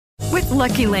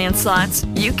Lucky Land Slots,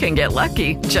 you can get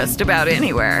lucky just about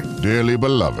anywhere. Dearly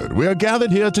beloved, we are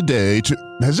gathered here today to...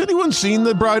 Has anyone seen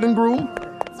the bride and groom?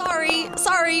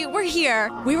 Sorry, we're here.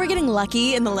 We were getting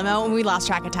lucky in the limo and we lost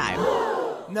track of time.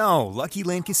 No, Lucky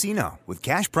Land Casino, with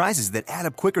cash prizes that add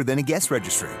up quicker than a guest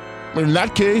registry. In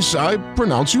that case, I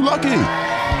pronounce you lucky.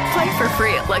 Play for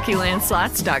free at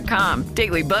LuckyLandSlots.com.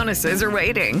 Daily bonuses are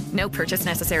waiting. No purchase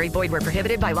necessary. Void where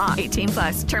prohibited by law.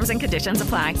 18+. Terms and conditions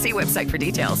apply. See website for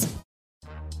details.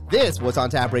 This What's on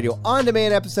Tap Radio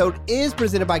On-Demand episode is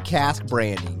presented by Cask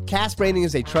Branding. Cask Branding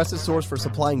is a trusted source for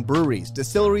supplying breweries,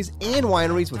 distilleries, and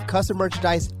wineries with custom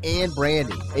merchandise and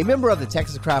branding. A member of the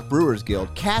Texas Craft Brewers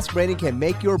Guild, Cask Branding can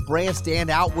make your brand stand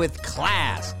out with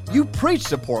class. You preach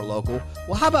support local.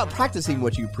 Well, how about practicing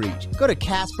what you preach? Go to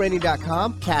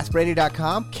caskbranding.com,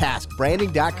 caskbranding.com,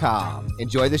 caskbranding.com.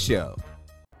 Enjoy the show.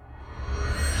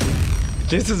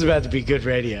 This is about to be good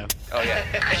radio. Oh, yeah.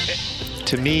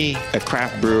 To me, a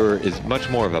craft brewer is much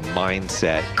more of a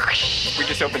mindset. We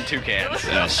just opened 2 cans.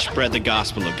 Spread the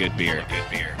gospel of good beer.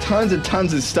 Tons and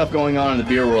tons of stuff going on in the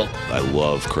beer world. I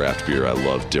love craft beer. I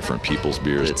love different people's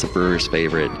beers. It's a brewer's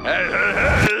favorite.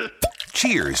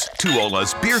 Cheers to all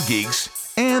us beer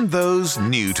geeks and those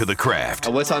new to the craft.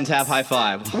 What's on Tap? High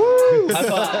five. Woo! High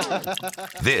five.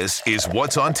 This is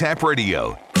What's on Tap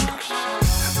Radio.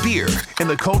 Beer and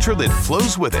the culture that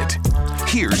flows with it.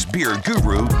 Here's beer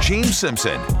guru James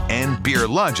Simpson and Beer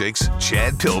Logic's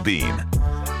Chad Pilbeam.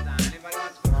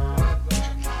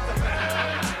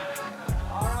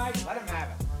 All right, let him have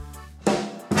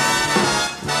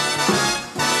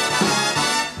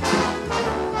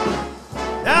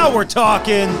it. Now we're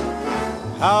talking.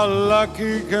 How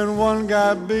lucky can one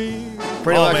guy be?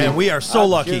 Pretty lucky. Man, we are so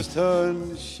lucky. Kissed her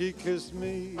and she kissed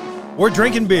me. We're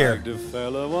drinking beer. Like the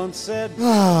fella once said,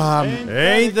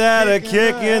 ain't that a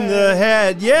kick in the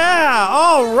head? Yeah,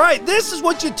 all right. This is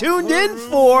what you tuned in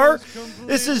for.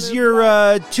 This is your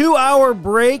 2-hour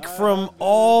break from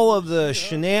all of the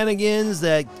shenanigans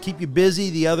that keep you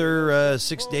busy the other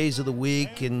 6 days of the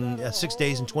week and 6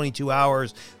 days and 22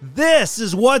 hours. This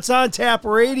is What's on Tap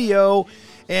Radio.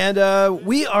 And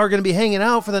we are going to be hanging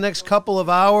out for the next couple of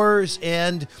hours.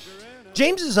 And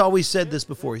James has always said this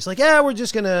before. He's like, we're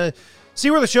just going to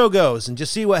see where the show goes and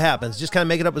just see what happens. Just kind of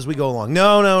make it up as we go along.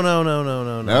 No.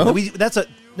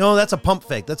 That's a pump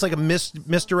fake. That's like a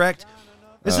misdirect.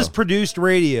 This is produced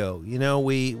radio. You know,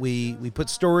 we put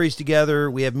stories together.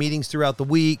 We have meetings throughout the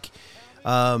week.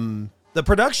 The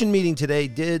production meeting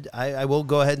today I will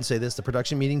go ahead and say this, the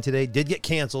production meeting today did get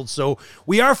canceled, so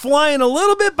we are flying a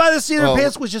little bit by the seat of our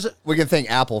pants, which is... We can thank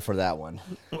Apple for that one.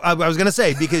 I was going to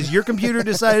say, because your computer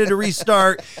decided to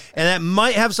restart, and that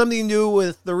might have something to do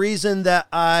with the reason that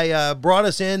I brought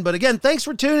us in. But again, thanks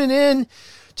for tuning in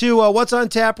to What's on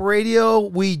Tap Radio.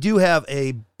 We do have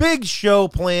a big show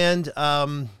planned,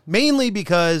 mainly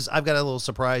because I've got a little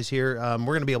surprise here. We're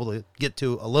going to be able to get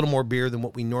to a little more beer than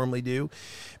what we normally do.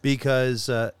 Because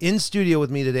in studio with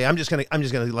me today, I'm just gonna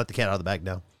let the cat out of the bag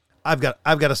now. I've got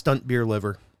a stunt beer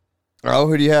liver. Oh,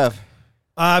 who do you have?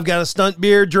 I've got a stunt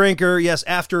beer drinker. Yes,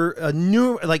 after a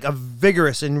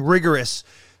vigorous and rigorous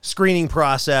screening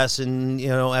process, and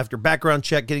after background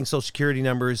check, getting Social Security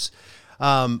numbers,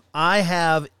 I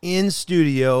have in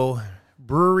studio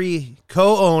brewery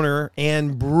co-owner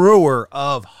and brewer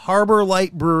of Harbor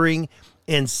Light Brewing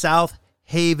in South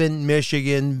Haven,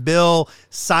 Michigan, Bill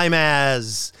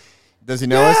Simaz. Does he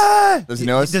know us? Does he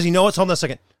know us? Does he know us? Hold on a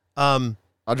second. I'll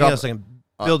drop a second.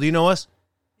 Bill, do you know us?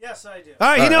 Yes, I do. All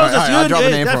right, he knows us. I'll drop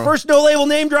a name that first no-label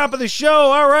name drop of the show.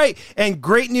 All right. And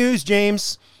great news,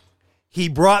 James. He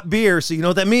brought beer, so you know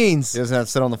what that means. He doesn't have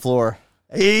to sit on the floor.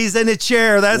 He's in a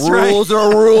chair. That's right. Rules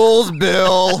are rules,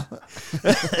 Bill.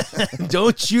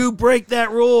 Don't you break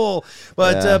that rule.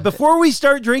 But before we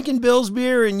start drinking Bill's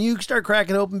beer and you start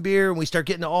cracking open beer and we start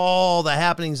getting all the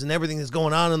happenings and everything that's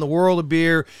going on in the world of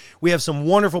beer, we have some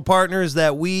wonderful partners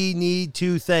that we need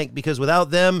to thank, because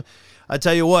without them, I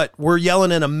tell you what, we're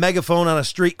yelling in a megaphone on a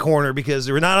street corner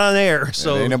because we're not on air.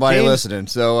 So ain't nobody listening.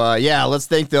 So, let's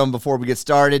thank them before we get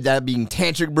started. That being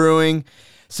Tantric Brewing,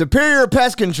 Superior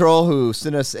Pest Control, who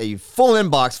sent us a full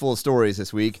inbox full of stories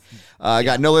this week.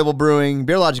 Got No Label Brewing,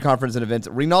 Beer Logic Conference and Events,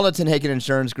 Rinaldo Tenhaken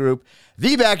Insurance Group,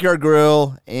 The Backyard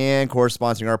Grill, and, of course,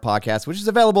 sponsoring our podcast, which is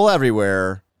available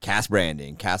everywhere, Cask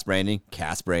Branding,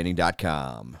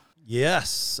 caskbranding.com.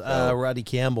 Yes, Roddy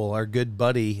Campbell, our good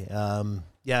buddy.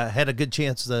 Yeah, I had a good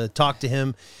chance to talk to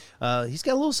him. He's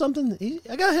got a little something.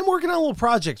 I got him working on a little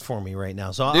project for me right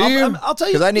now. So I'll tell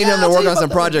you. Because I need him to work on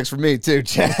some projects for me too,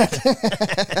 Chad.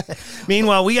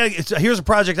 Meanwhile, here's a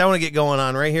project I want to get going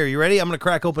on right here. You ready? I'm going to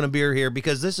crack open a beer here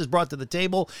because this is brought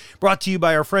to you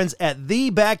by our friends at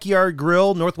The Backyard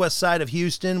Grill, northwest side of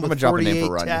Houston, with 48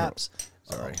 taps.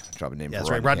 Sorry, drop a name. Yeah, that's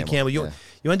right, Rodney Campbell. You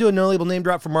want to do a no-label name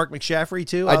drop for Mark McShaffrey,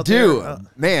 too? I do.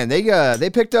 Man, they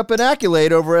picked up an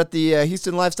accolade over at the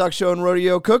Houston Livestock Show and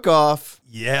Rodeo Cook-Off.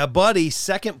 Yeah, buddy.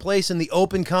 Second place in the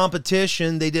open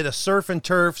competition. They did a surf and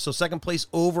turf, so second place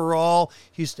overall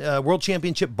Houston World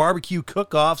Championship Barbecue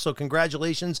Cook-Off. So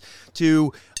congratulations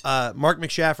to Mark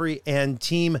McShaffrey and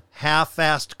Team Half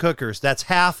Fast Cookers. That's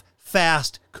Half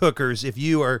Fast Cookers, if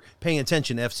you are paying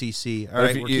attention, FCC. All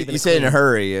right, you say it in a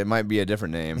hurry, it might be a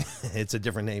different name. It's a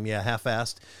different name, yeah, Half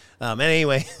Fast.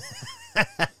 Anyway,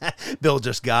 Bill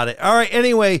just got it. All right,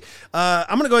 anyway,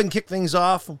 I'm going to go ahead and kick things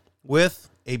off with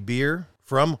a beer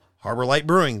from Harbor Light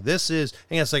Brewing. This is,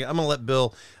 hang on a second, I'm going to let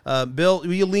Bill. Bill,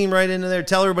 will you lean right into there?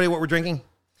 Tell everybody what we're drinking.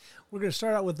 We're going to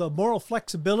start out with the Moral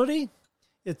Flexibility.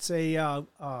 It's a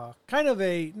kind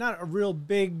of not a real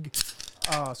big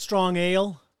strong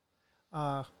ale.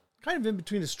 Kind of in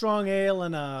between a strong ale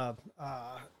and a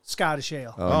Scottish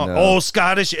ale. Oh,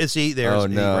 Scottish! See, there's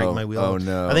right my wheel. Oh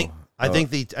no! I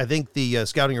think the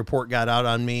scouting report got out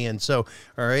on me, and so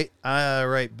all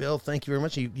right, Bill. Thank you very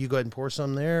much. You go ahead and pour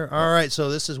some there. All right, so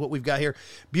this is what we've got here.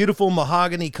 Beautiful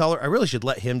mahogany color. I really should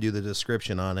let him do the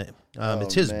description on it.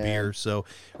 It's his beer. So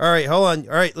all right, hold on.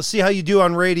 All right, let's see how you do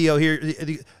on radio here.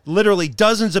 Literally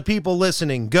dozens of people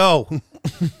listening. Go.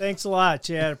 Thanks a lot,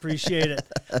 Chad. Appreciate it.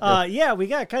 Yeah, we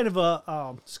got kind of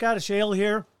a Scottish ale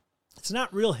here. It's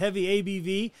not real heavy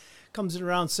ABV. Comes in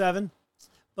around 7.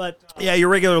 But yeah, your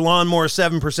regular lawnmower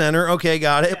 7%er. Okay,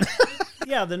 got it.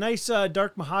 Yeah, the nice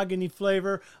dark mahogany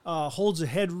flavor holds the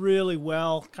head really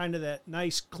well. Kind of that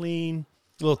nice, clean.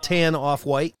 Little tan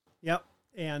off-white. Yep.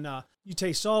 And you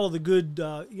taste all of the good,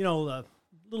 the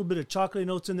little bit of chocolate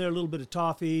notes in there, a little bit of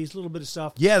toffees, a little bit of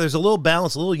stuff. Yeah, there's a little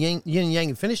balance, a little yin and yang.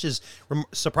 And finish is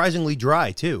surprisingly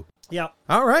dry, too. Yeah.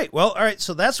 All right. Well, all right.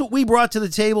 So that's what we brought to the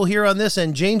table here on this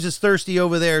end. James is thirsty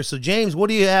over there. So, James, what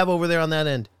do you have over there on that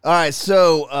end? All right.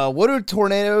 So, what do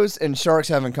tornadoes and sharks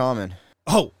have in common?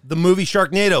 Oh, the movie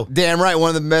Sharknado. Damn right.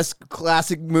 One of the best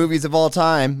classic movies of all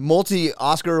time.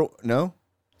 Multi-Oscar. No?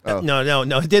 Oh. No.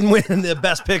 It didn't win the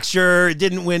Best Picture. It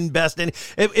didn't win Best.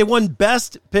 It won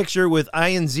Best Picture with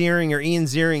Ian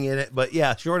Ziering in it. But,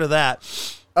 yeah, short of that.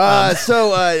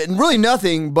 Really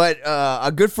nothing, but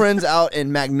a good friends out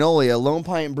in Magnolia, Lone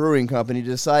Pint Brewing Company,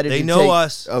 decided they know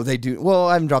us. Oh, they do. Well,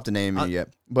 I haven't dropped a name yet,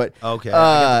 but okay. I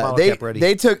got the bottle cap ready.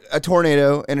 They took a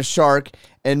tornado and a shark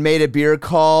and made a beer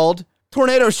called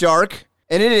Tornado Shark,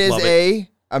 and it is a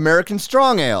American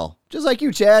Strong Ale, just like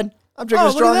you, Chad. I'm drinking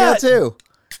a strong ale too.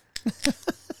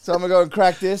 So I'm going to go and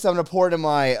crack this. I'm going to pour it in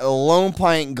my Lone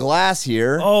Pint glass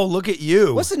here. Oh, look at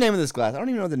you. What's the name of this glass? I don't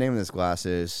even know what the name of this glass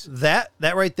is. That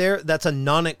right there, that's a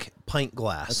Nonic pint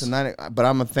glass. That's a Nonic, but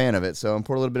I'm a fan of it, so I'm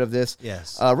pouring a little bit of this.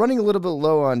 Yes. Running a little bit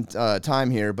low on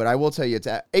time here, but I will tell you it's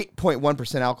at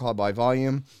 8.1% alcohol by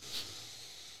volume.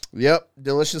 Yep,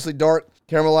 deliciously dark,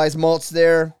 caramelized malts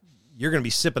there. You're going to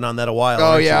be sipping on that a while.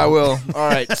 Oh, yeah, I will. All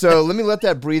right, so let me let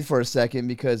that breathe for a second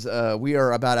because we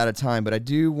are about out of time, but I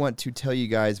do want to tell you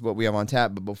guys what we have on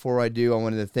tap. But before I do, I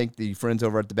wanted to thank the friends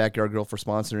over at the Backyard Grill for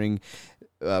sponsoring.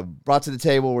 Brought to the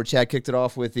table where Chad kicked it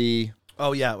off with the...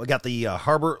 Oh, yeah, we got the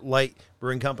Harbor Light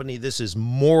Brewing Company. This is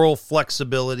Moral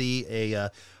Flexibility,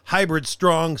 a hybrid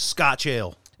strong Scotch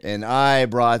ale. And I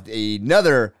brought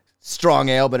another strong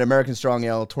ale, but American Strong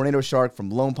Ale, Tornado Shark from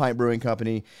Lone Pint Brewing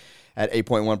Company. At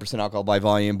 8.1% alcohol by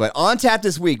volume. But on tap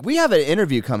this week, we have an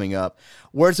interview coming up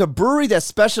where it's a brewery that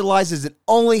specializes in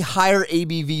only higher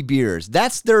ABV beers.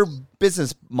 That's their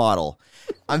business model.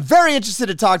 I'm very interested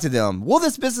to talk to them. Will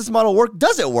this business model work?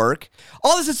 Does it work?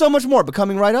 All this and so much more, but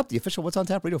coming right up, the official What's on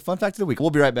Tap Radio Fun Fact of the Week. We'll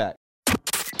be right back.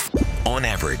 On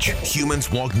average,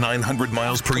 humans walk 900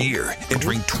 miles per year and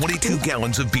drink 22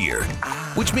 gallons of beer,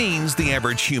 which means the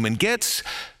average human gets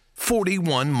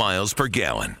 41 miles per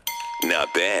gallon.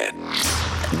 Not bad.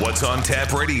 What's on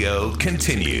Tap Radio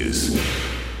continues.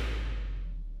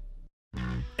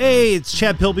 Hey, it's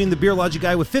Chad Pilbeam, the Beer Logic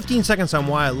guy, with 15 seconds on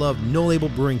why I love No Label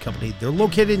Brewing Company. They're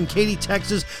located in Katy,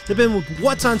 Texas. They've been with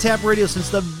What's on Tap Radio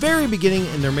since the very beginning,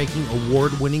 and they're making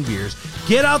award-winning beers.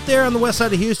 Get out there on the west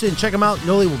side of Houston and check them out,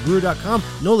 NoLabelBrew.com,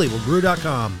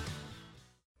 NoLabelBrew.com.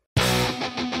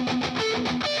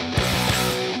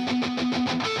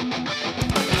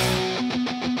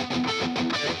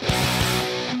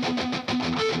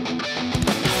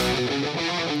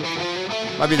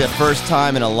 Might be the first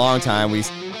time in a long time we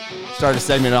Started the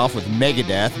segment off with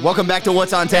Megadeth. Welcome back to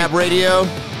What's on Tap Radio.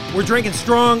 We're drinking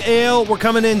strong ale. We're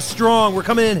coming in strong. We're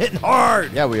coming in hitting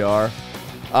hard. Yeah, we are.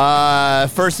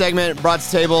 First segment brought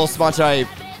to the table, sponsored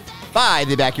by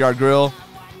the Backyard Grill.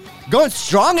 Going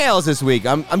strong ales this week.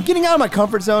 I'm getting out of my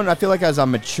comfort zone. I feel like as I'm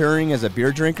maturing as a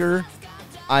beer drinker,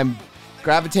 I'm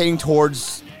gravitating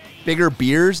towards bigger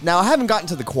beers. Now, I haven't gotten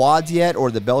to the quads yet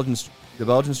or the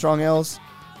Belgian strong ales,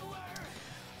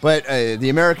 but the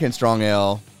American strong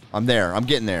ale, I'm there. I'm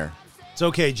getting there. It's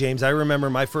okay, James. I remember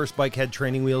my first bike had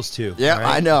training wheels too. Yeah,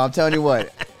 right? I know. I'm telling you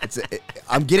what.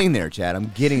 I'm getting there, Chad.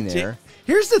 I'm getting there.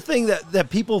 Here's the thing that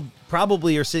people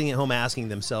probably are sitting at home asking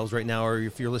themselves right now, or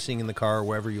if you're listening in the car or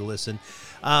wherever you listen.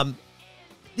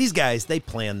 These guys, they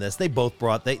planned this. They both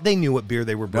brought, they knew what beer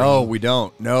they were bringing. No, we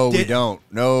don't. We don't.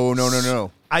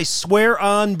 No. I swear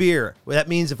on beer. Well, that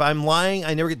means if I'm lying,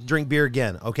 I never get to drink beer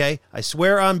again, okay? I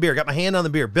swear on beer. Got my hand on the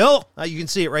beer. Bill, you can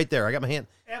see it right there. I got my hand.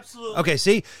 Absolutely. Okay,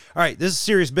 see? All right, this is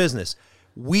serious business.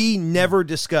 We never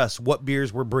discuss what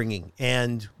beers we're bringing,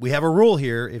 and we have a rule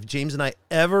here. If James and I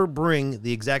ever bring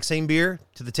the exact same beer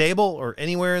to the table or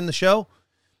anywhere in the show,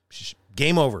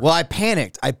 game over. Well, I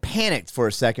panicked. For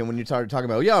a second when you started talking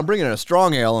about, I'm bringing a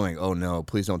strong ale. I'm like, oh, no,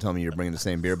 please don't tell me you're bringing the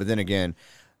same beer. But then again,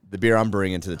 the beer I'm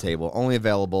bringing to the table, only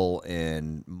available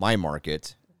in my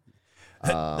market.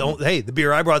 The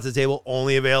beer I brought to the table,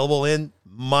 only available in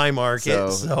my market.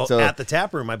 So at the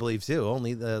tap room, I believe, too.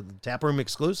 Only the tap room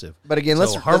exclusive. But again,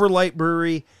 Harbor Light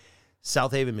Brewery,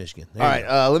 South Haven, Michigan. All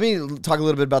right, let me talk a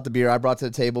little bit about the beer I brought to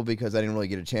the table because I didn't really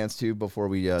get a chance to before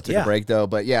we took a break, though.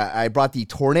 But yeah, I brought the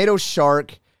Tornado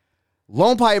Shark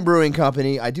Lone Pine Brewing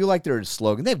Company. I do like their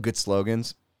slogan. They have good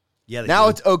slogans. Yeah. Now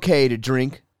it's okay to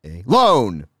drink a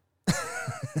Lone.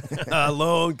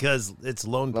 Lone, because it's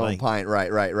Lone Pine. Lone Pine,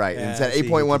 right. Yeah, it's at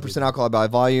 8.1% alcohol by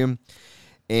volume.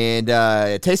 And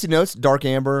tasty notes, dark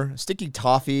amber, sticky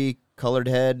toffee, colored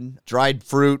head, dried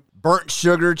fruit, burnt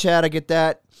sugar, Chad, I get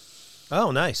that.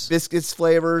 Oh, nice. Biscuits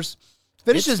flavors.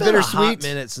 Finishes bittersweet. bittersweet. It's been a hot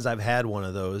minute since I've had one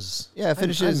of those. Yeah,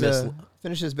 finishes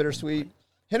bittersweet.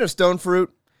 Hint of stone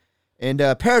fruit. And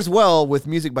pairs well with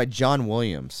music by John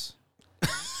Williams.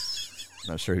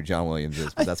 Not sure who John Williams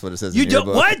is, but that's what it says in your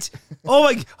book. What?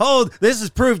 Oh, this is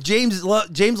proof. James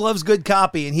loves good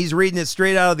copy, and he's reading it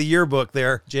straight out of the yearbook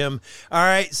there, Jim. All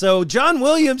right, so John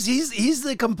Williams, he's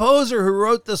the composer who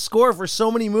wrote the score for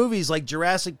so many movies like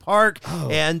Jurassic Park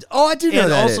and I do know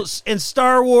that also and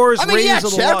Star Wars. I mean, Raiders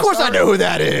of the Lost of course Ark. I know who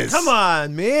that is. Come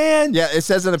on, man. Yeah, it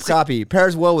says in the copy,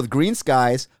 pairs well with green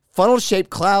skies, funnel-shaped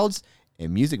clouds,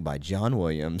 and music by John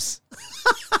Williams.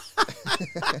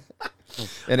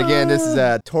 And again, this is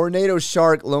a Tornado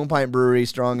Shark Lone Pine Brewery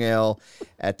Strong Ale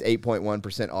at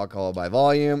 8.1% alcohol by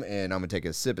volume. And I'm going to take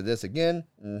a sip of this again.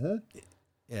 Mm-hmm.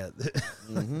 Yeah.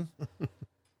 Mm-hmm.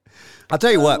 I'll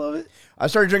tell you what. I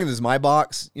started drinking this My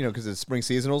Box, because it's spring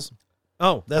seasonals.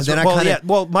 Oh, that's right.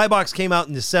 Well, My Box came out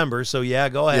in December, so yeah,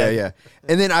 go ahead. Yeah.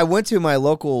 And then I went to my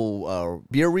local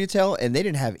beer retail, and they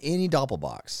didn't have any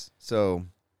Doppelbox. So.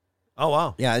 Oh,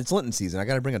 wow. Yeah, it's Lenten season. I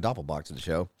got to bring a Doppelbox to the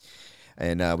show.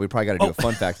 And we probably got to do a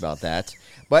fun fact about that.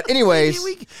 But anyways.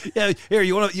 Here,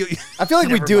 you want to... I feel like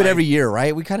we do it every year,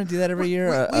 right? We kind of do that every year.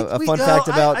 A fun fact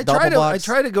about Doppelbox. I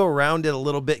try to go around it a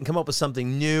little bit and come up with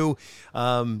something new.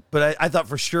 But I thought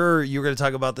for sure you were going to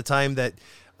talk about the time that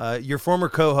your former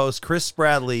co-host Chris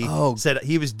Spradley said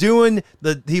he was doing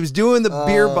the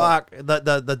beer bock,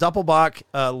 the Doppelbock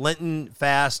Lenten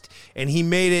fast, and he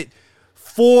made it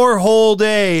 4 whole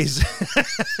days.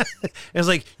 It was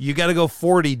like, you got to go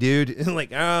 40, dude. And I'm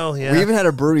like, oh, yeah. We even had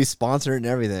a brewery sponsor and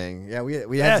everything. Yeah,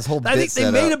 we had this whole bit I think they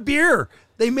set made up. a beer.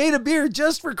 They made a beer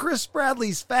just for Chris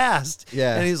Spradley's fast.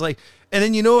 Yeah. And he's like, and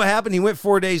then you know what happened? He went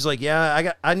 4 days like,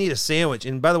 yeah, I need a sandwich.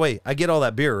 And by the way, I get all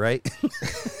that beer, right?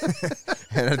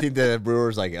 And I think the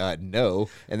brewer's like, no.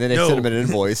 And then they sent him an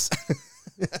invoice.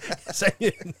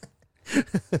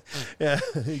 Yeah.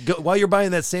 While you're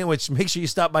buying that sandwich, make sure you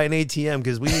stop by an ATM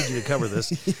because we need you to cover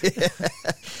this.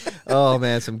 Oh,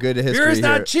 man, some good history Beer is here.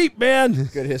 not cheap, man.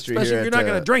 Good history Especially here. if you're not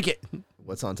going to drink it.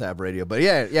 What's on Tap Radio. But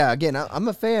yeah, again, I'm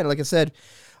a fan. Like I said,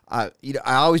 I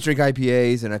always drink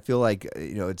IPAs, and I feel like,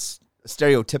 it's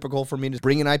stereotypical for me to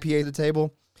bring an IPA to the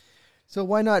table. So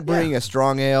why not bring a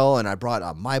strong ale? And I brought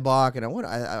a Maibach, and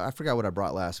I forgot what I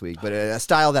brought last week, but a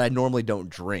style that I normally don't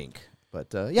drink.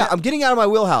 But I'm getting out of my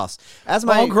wheelhouse. As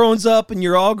my all grown up, and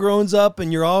you're all grown up,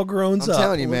 and you're all grown up. I'm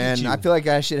telling you, man. I feel like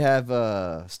I should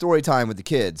have story time with the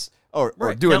kids, or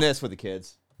doing this with the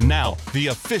kids. Now, the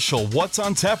official What's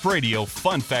on Tap Radio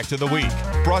Fun Fact of the Week,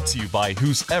 brought to you by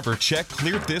Whose Ever Check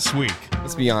Cleared This Week.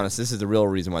 Let's be honest. This is the real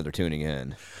reason why they're tuning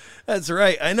in. That's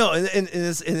right. I know, and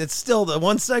it's still the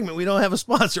one segment we don't have a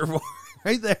sponsor for.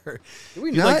 right there. Do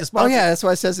we You'd not? like to sponsor? Oh, yeah, that's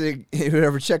why it says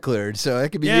whoever check cleared, so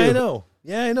that could be you. I know.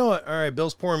 Yeah, I know it. All right,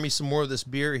 Bill's pouring me some more of this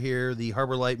beer here, the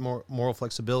Harbor Light Moral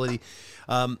Flexibility.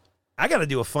 I got to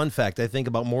do a fun fact, I think,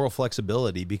 about moral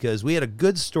flexibility, because we had a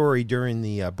good story during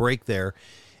the break there,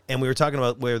 and we were talking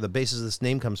about where the basis of this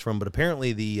name comes from, but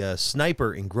apparently the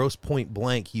sniper in Grosse Pointe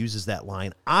Blank uses that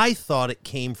line. I thought it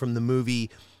came from the movie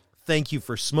Thank You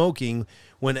for Smoking,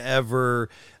 whenever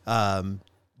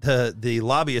the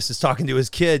lobbyist is talking to his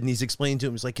kid and he's explaining to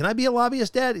him, he's like, can I be a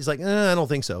lobbyist, Dad? He's like, I don't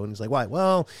think so. And he's like, why?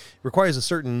 Well, it requires a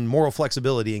certain moral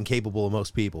flexibility incapable of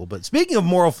most people. But speaking of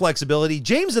moral flexibility,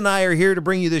 James and I are here to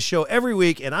bring you this show every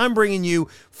week, and I'm bringing you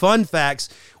fun facts,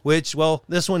 which, well,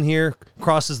 this one here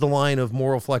crosses the line of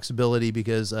moral flexibility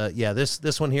because,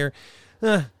 this one here,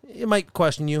 it might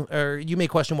question you, or you may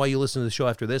question why you listen to the show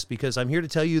after this, because I'm here to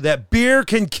tell you that beer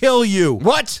can kill you.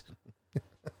 What?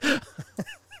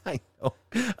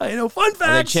 I know. Fun facts.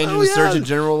 Are they changing the Surgeon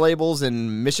General labels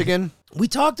in Michigan? We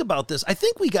talked about this. I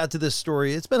think we got to this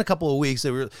story. It's been a couple of weeks.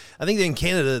 I think in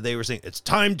Canada they were saying it's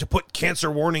time to put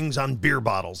cancer warnings on beer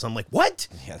bottles. I'm like, what?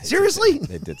 Yeah, seriously?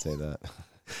 They did say that.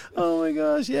 Oh my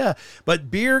gosh, yeah.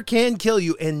 But beer can kill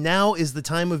you, and now is the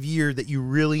time of year that you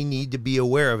really need to be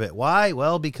aware of it. Why?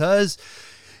 Well, because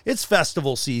it's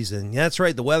festival season. That's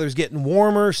right. The weather's getting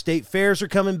warmer. State fairs are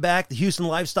coming back. The Houston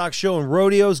Livestock Show and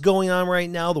Rodeo is going on right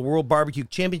now. The World Barbecue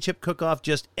Championship Cook-Off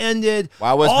just ended.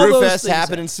 Wild West Brewfest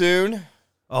happening soon.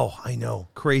 Oh, I know.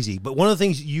 Crazy. But one of the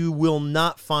things you will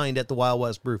not find at the Wild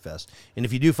West Brewfest, and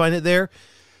if you do find it there,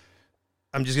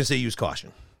 I'm just going to say use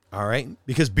caution. All right?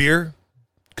 Because beer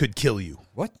could kill you.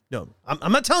 What? No,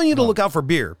 I'm not telling you to look out for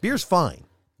beer. Beer's fine.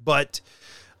 But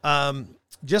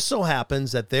just so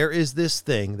happens that there is this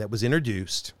thing that was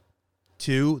introduced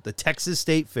to the Texas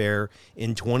State Fair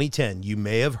in 2010. You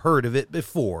may have heard of it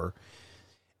before,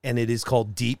 and it is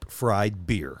called deep fried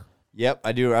beer. Yep,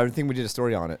 I do. I think we did a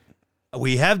story on it.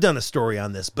 We have done a story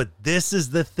on this, but this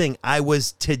is the thing. I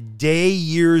was today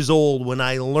years old when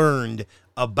I learned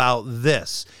about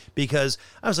this, because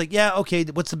I was like, yeah, okay,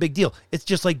 what's the big deal? It's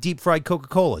just like deep fried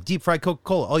Coca-Cola. Deep fried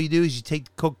Coca-Cola. All you do is you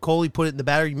take Coca-Cola, you put it in the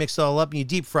batter, you mix it all up, and you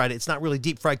deep fried it. It's not really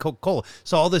deep fried Coca-Cola.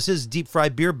 So all this is deep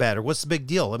fried beer batter. What's the big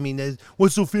deal? I mean,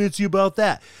 what's so fancy about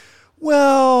that?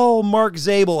 Well, Mark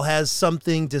Zabel has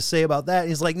something to say about that.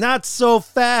 He's like, not so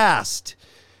fast.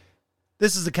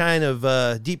 This is the kind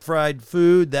of deep fried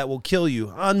food that will kill you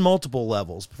on multiple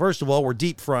levels. First of all, we're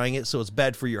deep frying it, so it's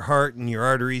bad for your heart and your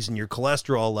arteries and your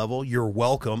cholesterol level. You're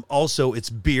welcome. Also, it's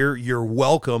beer. You're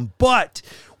welcome. But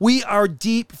we are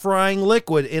deep frying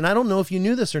liquid, and I don't know if you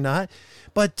knew this or not,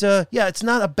 but it's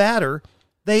not a batter.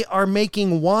 They are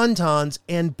making wontons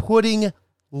and putting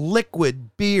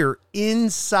liquid beer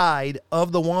inside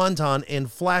of the wonton and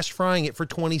flash frying it for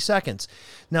 20 seconds.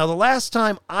 Now, the last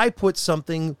time I put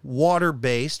something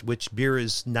water-based, which beer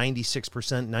is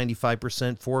 96%,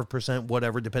 95%, 4%,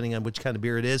 whatever, depending on which kind of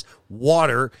beer it is,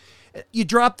 water, you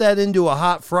drop that into a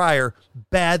hot fryer,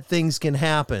 bad things can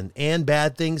happen, and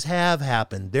bad things have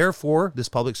happened. Therefore, this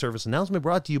public service announcement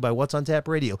brought to you by What's on Tap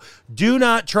Radio. Do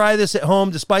not try this at home,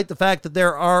 despite the fact that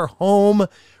there are home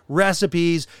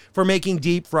recipes for making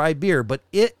deep fried beer, but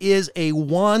it is a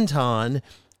wonton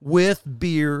with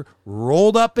beer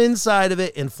rolled up inside of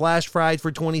it and flash fried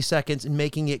for 20 seconds and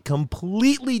making it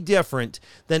completely different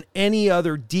than any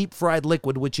other deep fried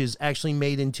liquid, which is actually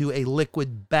made into a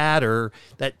liquid batter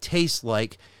that tastes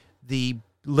like the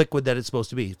liquid that it's supposed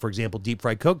to be. For example, deep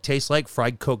fried Coke tastes like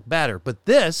fried Coke batter. But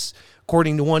this,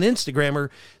 according to one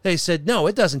Instagrammer, they said, no,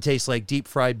 it doesn't taste like deep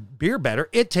fried beer batter.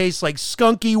 It tastes like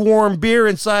skunky warm beer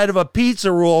inside of a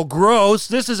pizza roll. Gross.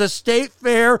 This is a State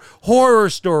Fair horror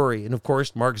story. And of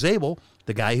course, Mark Zabel,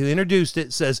 the guy who introduced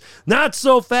it, says, not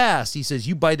so fast. He says,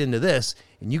 you bite into this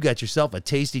and you got yourself a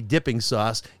tasty dipping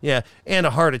sauce, and a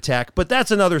heart attack. But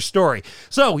that's another story.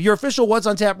 So your official What's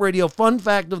on Tap Radio fun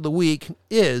fact of the week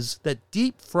is that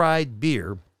deep fried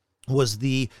beer was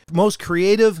the most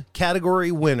creative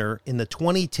category winner in the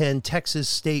 2010 Texas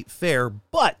State Fair.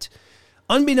 But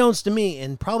unbeknownst to me,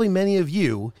 and probably many of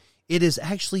you, it is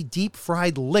actually deep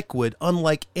fried liquid,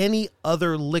 unlike any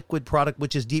other liquid product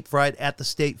which is deep fried at the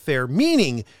State Fair,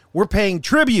 meaning we're paying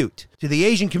tribute to the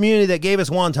Asian community that gave us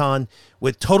wonton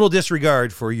with total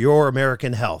disregard for your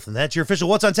American health. And that's your official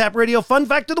What's on Tap Radio fun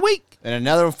fact of the week. And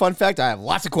another fun fact I have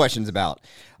lots of questions about.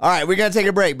 All right, we're going to take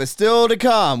a break, but still to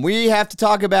come, we have to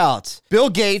talk about Bill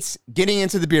Gates getting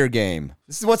into the beer game.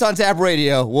 This is What's on Tap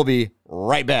Radio. We'll be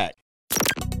right back.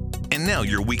 And now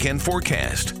your weekend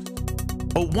forecast.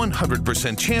 A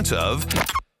 100% chance of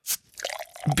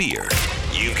beer.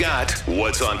 You've got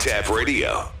What's on Tap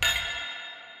Radio.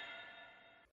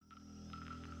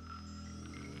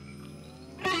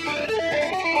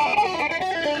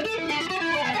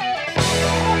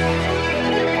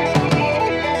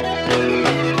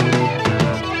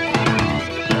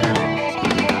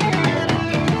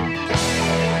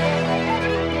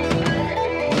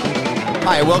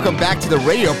 right, welcome back to the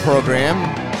radio program.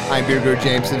 I'm Beer Guru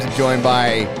James Simpson, joined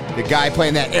by the guy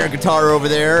playing that air guitar over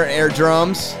there, air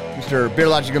drums, Mr. Beer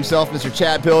Logic himself, Mr.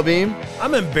 Chad Pilbeam.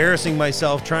 I'm embarrassing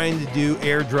myself trying to do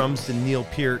air drums to Neil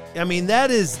Peart. I mean,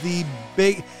 that is the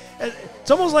big...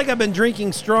 It's almost like I've been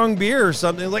drinking strong beer or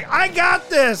something. Like, I got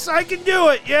this. I can do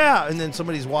it. Yeah. And then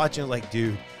somebody's watching like,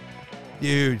 dude,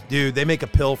 they make a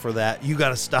pill for that. You got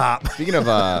to stop. Speaking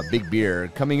of big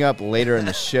beer, coming up later in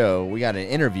the show, we got an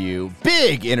interview,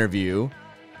 big interview,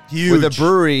 huge, with a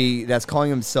brewery that's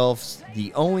calling themselves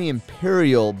the Only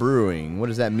Imperial Brewing. What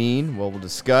does that mean? Well, we'll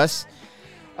discuss.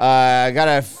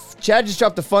 Chad just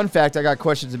dropped the fun fact I got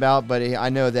questions about, but I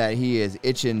know that he is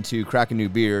itching to crack a new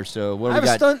beer. So what do we got?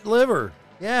 I have a stunt liver.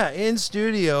 Yeah, in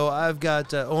studio, I've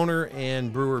got owner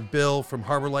and brewer Bill from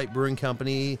Harbor Light Brewing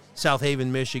Company, South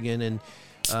Haven, Michigan, and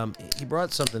he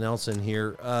brought something else in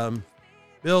here.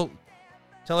 Bill,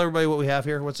 tell everybody what we have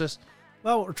here. What's this?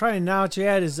 Well, what we're trying now,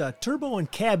 Chad, is a Turbo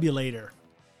Encabulator.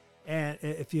 And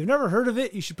if you've never heard of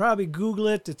it, you should probably Google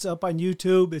it. It's up on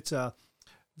YouTube. It's a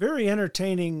very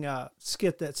entertaining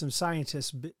skit that some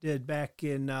scientists did back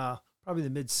in probably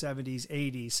the mid-70s,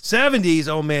 80s. 70s?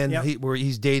 Oh, man, yep.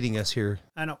 He's dating us here.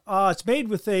 I know. It's made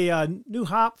with a new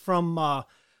hop from...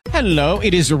 Hello,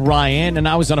 it is Ryan, and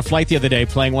I was on a flight the other day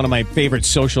playing one of my favorite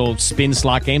social spin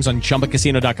slot games on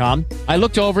ChumbaCasino.com. I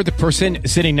looked over at the person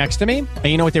sitting next to me, and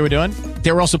you know what they were doing?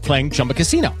 They were also playing Chumba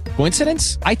Casino.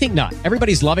 Coincidence? I think not.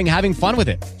 Everybody's loving having fun with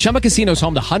it. Chumba Casino is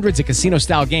home to hundreds of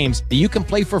casino-style games that you can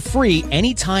play for free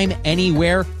anytime,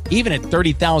 anywhere, even at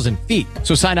 30,000 feet.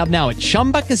 So sign up now at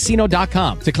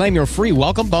ChumbaCasino.com to claim your free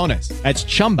welcome bonus. That's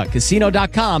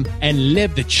ChumbaCasino.com and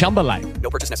live the Chumba life. No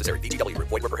purchase necessary. VGW.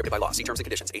 Void where prohibited by law. See terms and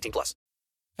conditions. 18+.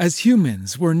 As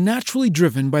humans, we're naturally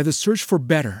driven by the search for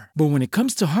better. But when it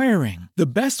comes to hiring, the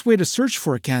best way to search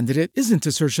for a candidate isn't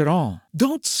to search at all.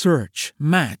 Don't search,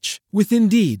 match with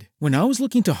Indeed. When I was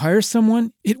looking to hire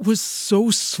someone, it was so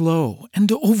slow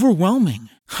and overwhelming.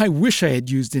 I wish I had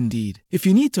used Indeed. If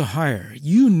you need to hire,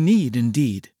 you need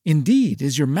Indeed. Indeed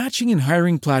is your matching and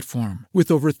hiring platform with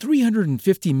over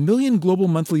 350 million global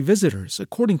monthly visitors,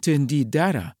 according to Indeed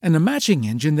data, and a matching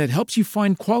engine that helps you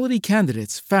find quality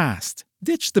candidates fast.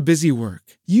 Ditch the busy work.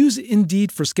 Use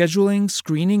Indeed for scheduling,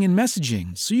 screening, and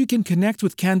messaging so you can connect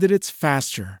with candidates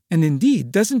faster. And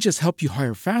Indeed doesn't just help you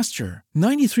hire faster.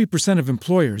 93% of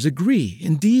employers agree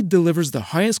Indeed delivers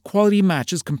the highest quality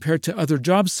matches compared to other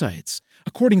job sites,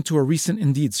 according to a recent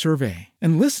Indeed survey.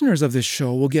 And listeners of this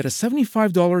show will get a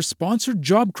 $75 sponsored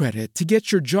job credit to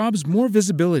get your jobs more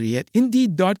visibility at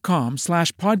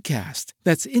Indeed.com/podcast.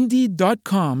 That's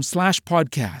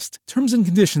Indeed.com/podcast. Terms and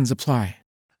conditions apply.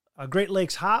 Great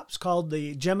Lakes hops called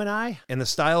the Gemini. And the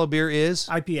style of beer is?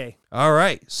 IPA. All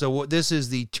right. So this is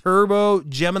the Turbo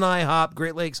Gemini hop,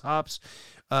 Great Lakes hops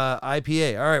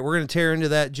IPA. All right. We're going to tear into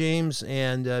that, James.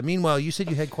 And meanwhile, you said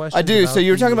you had questions. I do. So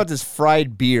you were talking about this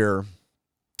fried beer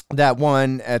that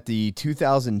won at the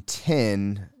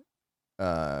 2010,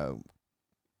 what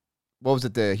was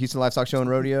it, the Houston Livestock Show and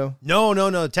Rodeo?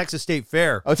 No, Texas State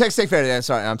Fair. Oh, Texas State Fair. I'm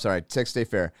sorry, Texas State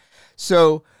Fair.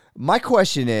 So my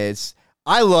question is,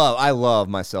 I love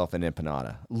myself an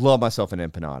empanada.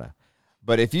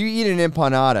 But if you eat an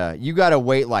empanada, you got to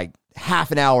wait like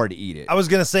half an hour to eat it. I was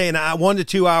going to say, in 1 to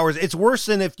 2 hours. It's worse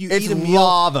than if you eat a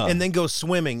meal and then go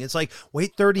swimming. It's like,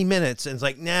 wait 30 minutes. And it's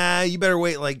like, nah, you better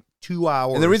wait like 2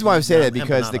 hours. And the reason why I say that is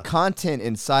because the content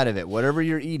inside of it, whatever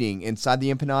you're eating inside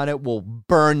the empanada, will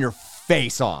burn your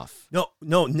face off. No,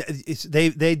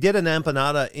 they did an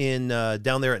empanada in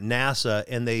down there at NASA,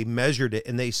 and they measured it,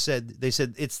 and they said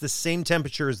it's the same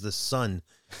temperature as the sun.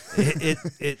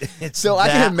 It's so I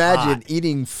can imagine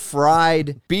eating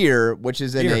fried beer, which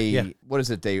is in what is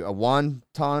it? A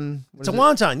wonton? It's a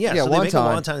wonton, yeah. So wonton. They make a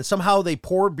wonton, and somehow they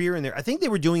pour beer in there. I think they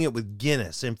were doing it with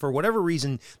Guinness, and for whatever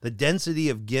reason, the density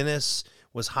of Guinness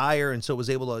was higher, and so it was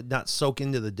able to not soak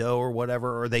into the dough or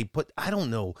whatever, or they put, I don't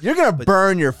know. You're going to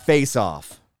burn your face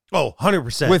off. Oh,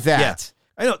 100%. With that. Yeah.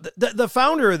 I know. The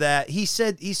founder of that, he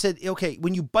said, okay,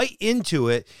 when you bite into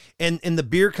it and the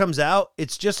beer comes out,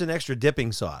 it's just an extra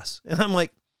dipping sauce. And I'm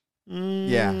like, I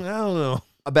don't know.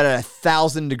 About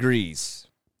 1,000 degrees.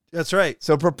 That's right.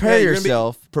 So prepare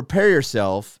yourself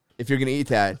if you're going to eat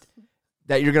that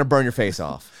you're going to burn your face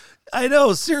off. I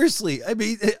know, seriously. I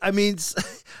mean,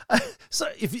 so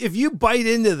if you bite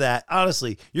into that,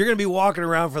 honestly, you're going to be walking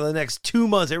around for the next 2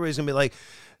 months. Everybody's going to be like,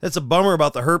 that's a bummer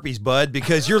about the herpes, bud,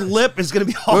 because your lip is going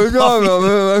to be all puffy.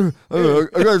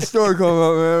 I got a story coming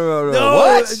up, man. No,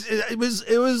 What? It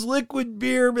was liquid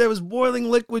beer. It was boiling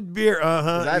liquid beer.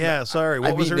 Yeah, sorry.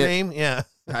 What was her name? Yeah.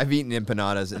 I've eaten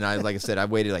empanadas, and like I said,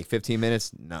 I've waited like 15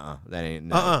 minutes. No, that ain't.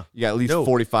 No. You got at least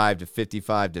 45 to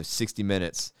 55 to 60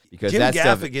 minutes because that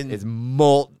stuff is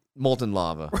molten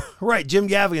lava. Right. Jim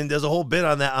Gaffigan does a whole bit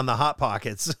on that on the Hot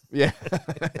Pockets. Yeah.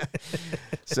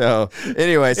 So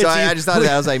anyway, I just thought of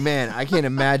that. I was like, man, I can't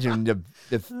imagine the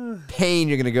pain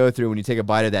you're going to go through when you take a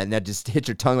bite of that and that just hits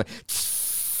your tongue like.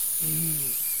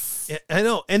 I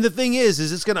know. And the thing is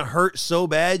it's going to hurt so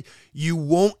bad, you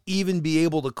won't even be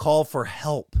able to call for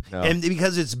help. No. And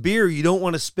because it's beer, you don't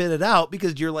want to spit it out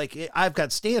because you're like, I've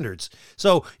got standards.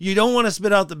 So you don't want to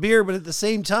spit out the beer, but at the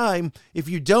same time, if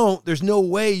you don't, there's no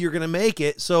way you're going to make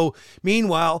it. So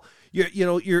meanwhile,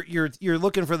 you're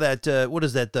looking for that, what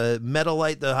is that? The metal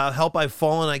light, the help I've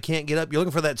fallen, I can't get up. You're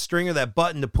looking for that string or that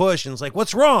button to push. And it's like,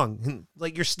 what's wrong? And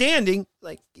like you're standing,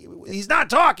 like he's not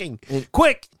talking.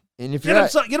 Quick. And if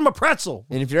get him a pretzel.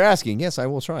 And if you're asking, yes, I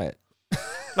will try it.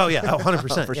 Oh, yeah,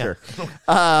 100%. For sure.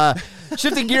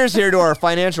 Shifting gears here to our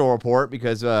financial report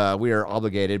because we are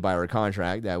obligated by our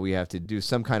contract that we have to do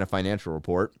some kind of financial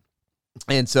report.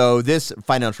 And so this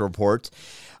financial report,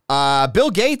 Bill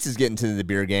Gates is getting to the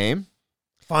beer game.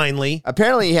 Finally.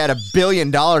 Apparently he had $1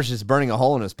 billion just burning a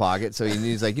hole in his pocket. So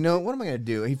he's like, what am I going to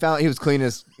do? He was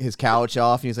cleaning his couch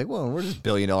off. And he's like, well, where does $1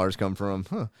 billion come from?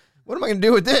 What am I going to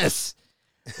do with this?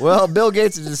 Well, Bill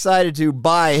Gates has decided to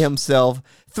buy himself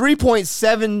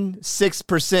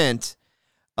 3.76%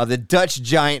 of the Dutch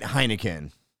giant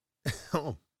Heineken.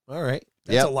 Oh, all right.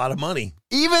 That's a lot of money.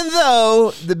 Even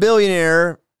though the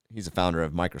billionaire, he's a founder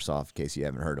of Microsoft, in case you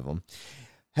haven't heard of him,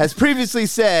 has previously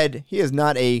said he is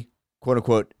not a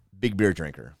quote-unquote big beer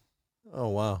drinker. Oh,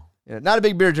 wow. Not a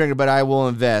big beer drinker, but I will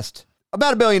invest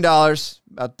about $1 billion,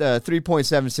 about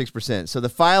 3.76%. So the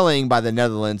filing by the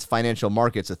Netherlands Financial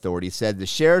Markets Authority said the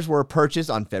shares were purchased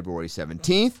on February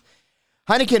 17th.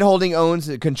 Heineken Holding owns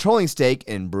a controlling stake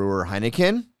in brewer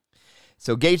Heineken.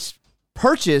 So Gates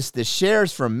purchased the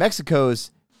shares from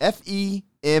Mexico's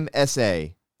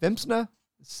FEMSA. FEMSA?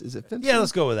 Is it FEMSA? Yeah,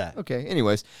 let's go with that. Okay,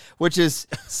 anyways, which is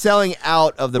selling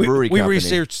out of the brewery company. We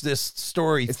researched this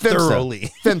story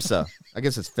thoroughly. FEMSA. I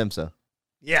guess it's FEMSA.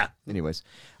 Yeah. Anyways,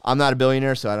 I'm not a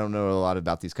billionaire, so I don't know a lot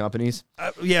about these companies.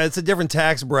 Yeah, it's a different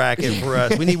tax bracket for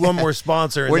us. We need one more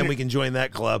sponsor, and then we can join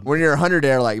that club. When you're a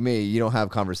 100-air like me, you don't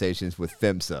have conversations with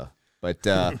FEMSA. But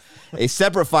a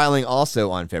separate filing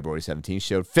also on February 17th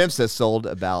showed FEMSA sold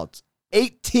about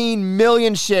 18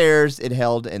 million shares it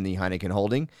held in the Heineken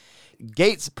Holding.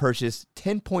 Gates purchased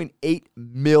 10.8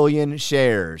 million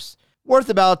shares, worth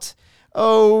about,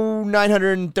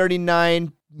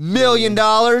 $939 million.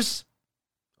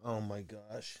 Oh my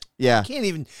gosh! Yeah,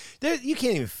 you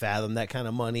can't even fathom that kind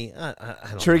of money. I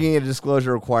don't triggering a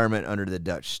disclosure requirement under the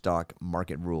Dutch stock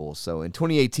market rules. So in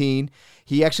 2018,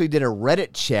 he actually did a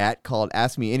Reddit chat called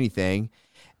 "Ask Me Anything,"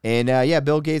 and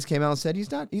Bill Gates came out and said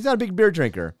he's not a big beer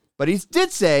drinker, but he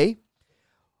did say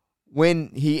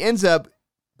when he ends up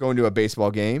going to a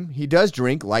baseball game, he does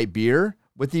drink light beer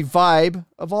with the vibe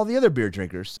of all the other beer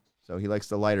drinkers. So he likes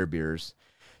the lighter beers.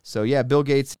 So, Bill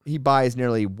Gates, he buys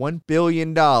nearly $1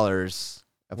 billion of Heineken.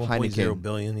 1.0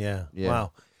 billion, yeah.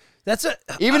 Wow. That's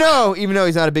even though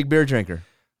he's not a big beer drinker.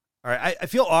 All right, I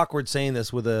feel awkward saying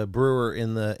this with a brewer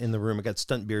in the room. I got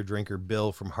stunt beer drinker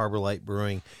Bill from Harbor Light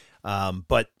Brewing.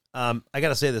 But I got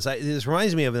to say this. This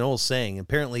reminds me of an old saying.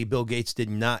 Apparently, Bill Gates did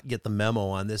not get the memo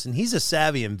on this, and he's a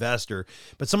savvy investor.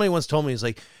 But somebody once told me, he's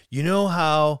like, you know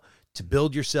how to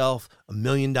build yourself $1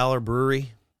 million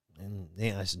brewery? And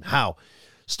I said, how?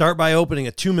 Start by opening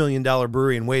a $2 million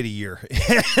brewery and wait a year.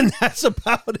 And that's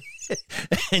about it.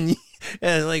 And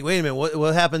like, wait a minute,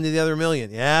 what happened to the other $1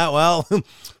 million? Yeah, well,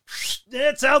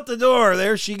 it's out the door.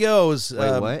 There she goes.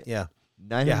 Wait, what? Yeah.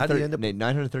 How do you end up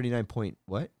 939 point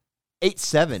what?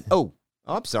 87. Oh,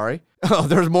 I'm sorry. Oh,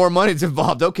 there's more money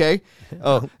involved. Okay.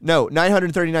 Oh, no,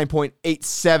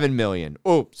 939.87 million.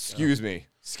 Oh, excuse me.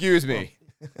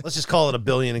 Let's just call it $1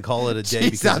 billion and call it a day.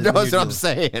 Jeez, that's what I'm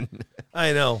saying.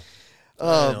 I know.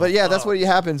 But that's what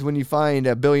happens when you find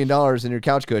 $1 billion in your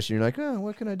couch cushion. You're like,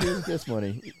 what can I do with this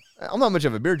money? I'm not much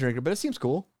of a beer drinker, but it seems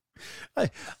cool. I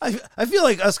feel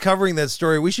like us covering that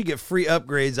story, we should get free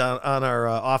upgrades on our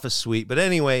office suite. But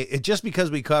anyway, just because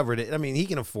we covered it, I mean, he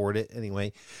can afford it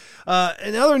anyway.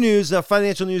 In other news,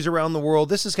 financial news around the world,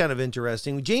 this is kind of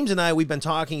interesting. James and I, we've been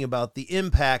talking about the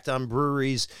impact on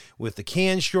breweries with the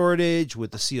can shortage,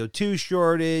 with the CO2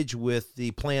 shortage, with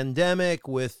the pandemic,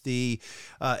 with the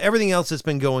everything else that's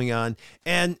been going on.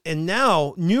 And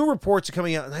now new reports are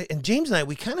coming out. And James and I,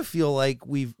 we kind of feel like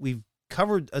we've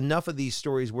covered enough of these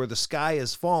stories where the sky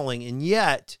is falling, and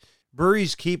yet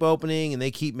breweries keep opening and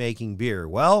they keep making beer.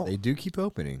 Well, they do keep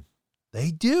opening.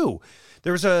 They do.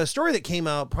 There was a story that came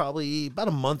out probably about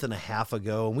a month and a half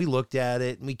ago, and we looked at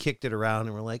it and we kicked it around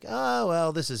and we're like, oh,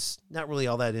 well, this is not really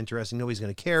all that interesting. Nobody's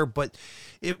going to care. But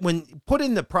when put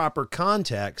in the proper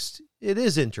context, it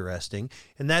is interesting.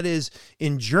 And that is,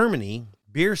 in Germany,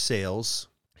 beer sales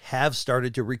have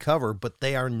started to recover, but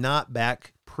they are not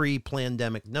back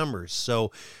pre-pandemic numbers.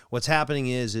 So what's happening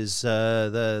is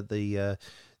the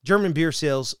German beer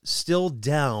sales still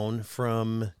down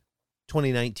from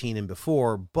 2019 and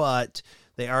before, but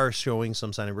they are showing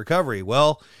some sign of recovery.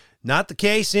 Well, not the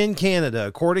case in Canada.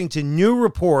 According to new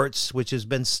reports, which has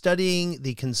been studying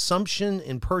the consumption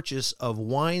and purchase of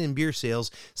wine and beer sales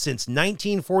since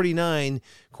 1949,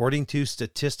 according to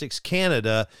Statistics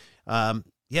Canada,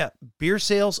 beer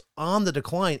sales on the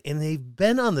decline, and they've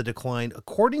been on the decline.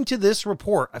 According to this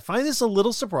report, I find this a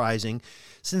little surprising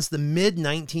since the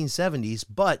mid-1970s,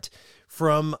 but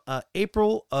from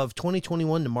April of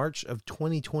 2021 to March of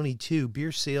 2022,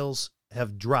 beer sales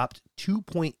have dropped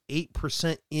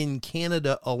 2.8% in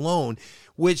Canada alone,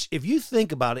 which, if you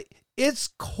think about it, it's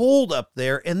cold up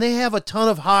there and they have a ton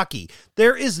of hockey.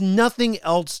 There is nothing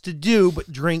else to do but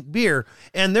drink beer.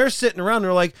 And they're sitting around,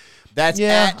 they're like, That's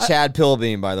at Chad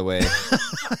Pilbeam, by the way.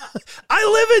 I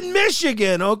live in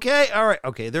Michigan, okay? All right,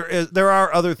 okay. There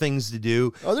are other things to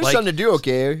do. Oh, there's something to do,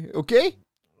 okay?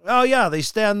 Oh, yeah, they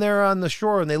stand there on the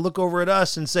shore and they look over at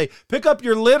us and say, pick up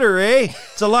your litter, eh?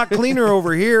 It's a lot cleaner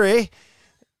over here, eh?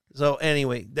 So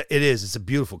anyway, it is. It's a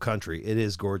beautiful country. It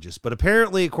is gorgeous. But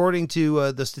apparently, according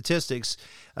to the statistics,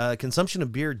 consumption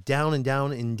of beer down and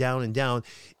down and down and down.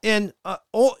 And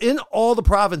in all the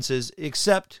provinces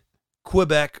except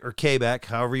Quebec or Quebec,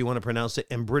 however you want to pronounce it,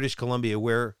 and British Columbia,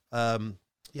 where,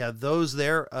 those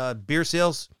there, beer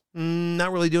sales,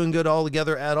 not really doing good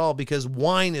altogether at all because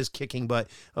wine is kicking butt.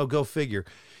 Oh, go figure.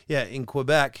 Yeah, in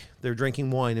Quebec, they're drinking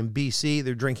wine. In BC,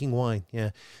 they're drinking wine.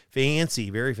 Yeah, fancy,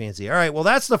 very fancy. All right, well,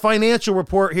 that's the financial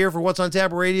report here for What's on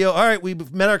Tap Radio. All right,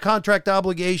 we've met our contract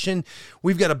obligation.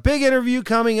 We've got a big interview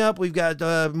coming up. We've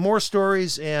got more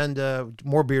stories and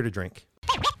more beer to drink.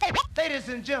 Ladies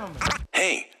and gentlemen.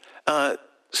 Hey,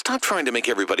 stop trying to make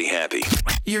everybody happy.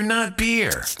 You're not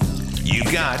beer. You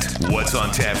got What's on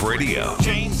Tap Radio.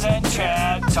 James and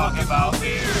Chad talking about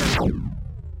beer.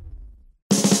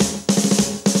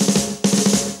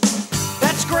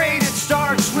 That's great. It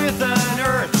starts with an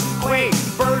earthquake,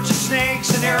 birds and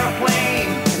snakes, an airplane.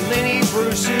 And Lenny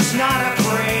Bruce is not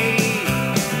afraid.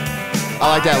 I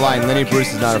like that line. Lenny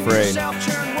Bruce is not afraid.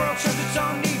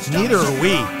 Neither are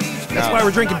we. That's why we're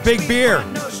drinking big beer.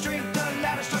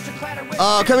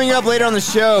 Coming up later on the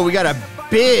show, we got a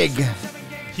big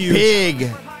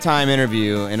time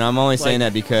interview, and I'm only saying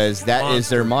that because that is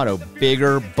their motto: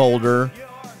 bigger, bolder,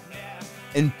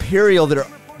 Imperial. They're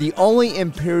the only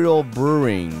Imperial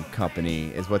brewing company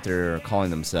is what they're calling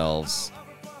themselves.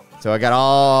 So I got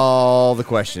all the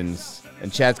questions,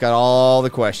 and Chad's got all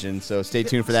the questions, so stay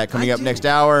tuned for that coming up next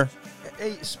hour.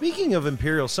 Hey, speaking of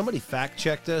Imperial, somebody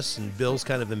fact-checked us, and Bill's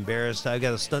kind of embarrassed. I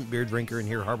got a stunt beer drinker in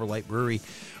here, Harbor Light Brewery.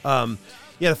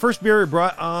 The first beer we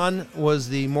brought on was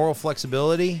the Moral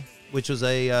Flexibility, which was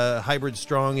a hybrid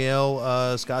strong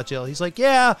ale, Scotch ale. He's like,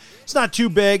 yeah, it's not too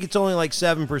big. It's only like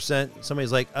 7%.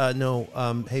 Somebody's like, no,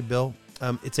 hey, Bill,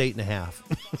 it's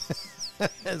 8.5.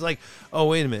 It's like, oh,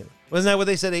 wait a minute. Wasn't that what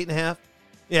they said, 8.5?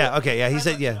 Yeah, okay, yeah, he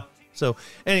said, yeah. So,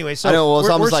 anyway, so I know, well, it's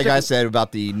almost like I said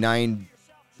about the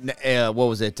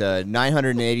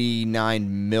 $989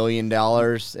 million,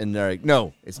 and they're like,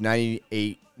 no, it's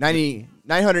 989.87.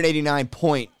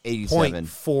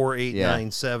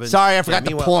 0.4897. Sorry, I forgot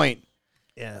the point.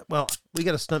 Yeah, well, we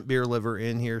got a stunt beer liver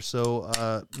in here, so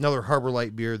another Harbor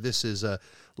Light beer. This is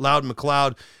Loud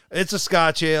McLeod. It's a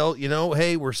Scotch ale. You know,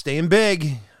 hey, we're staying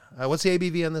big. What's the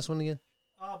ABV on this one again?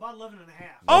 About 11.5.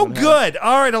 Oh, good.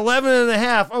 All right,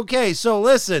 11.5. Okay, so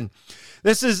listen.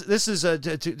 This is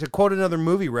to quote another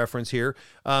movie reference here.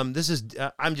 This is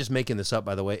I'm just making this up,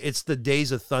 by the way. It's the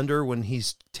Days of Thunder when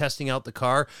he's testing out the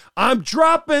car. I'm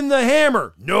dropping the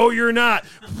hammer. No, you're not.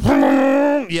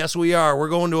 Yes, we are. We're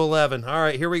going to 11. All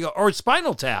right, here we go. Or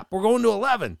Spinal Tap. We're going to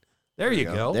 11. There you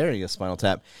go. There you go, Spinal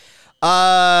Tap.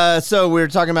 So we were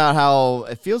talking about how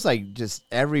it feels like just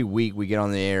every week we get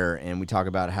on the air and we talk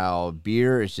about how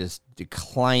beer is just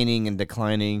declining and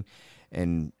declining,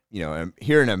 and you know,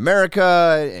 here in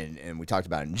America, and we talked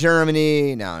about in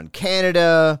Germany, now in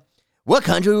Canada. What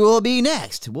country will it be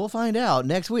next? We'll find out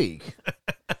next week.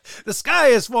 The sky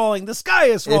is falling. The sky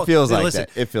is falling. It feels like that.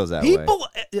 It feels that way.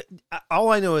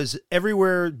 All I know is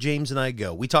everywhere James and I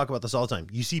go, we talk about this all the time.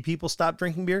 You see people stop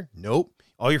drinking beer? Nope.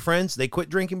 All your friends, they quit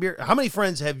drinking beer? How many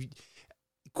friends have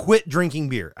quit drinking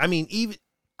beer? I mean, even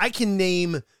I can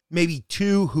name maybe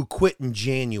 2 who quit in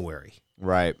January.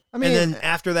 Right. I mean, and then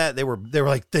after that, they were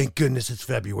like, "Thank goodness it's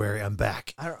February. I'm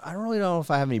back." I don't really know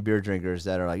if I have any beer drinkers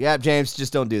that are like, "Yeah, James,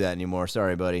 just don't do that anymore.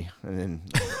 Sorry, buddy." And then,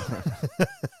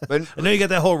 but I know you got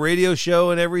that whole radio show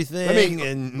and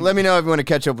everything. Let me know if you want to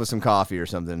catch up with some coffee or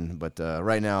something. But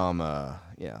right now, I'm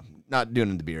not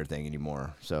doing the beer thing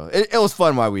anymore. So it was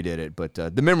fun while we did it, but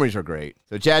the memories are great.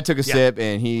 So Chad took a sip,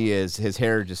 and his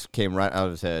hair just came right out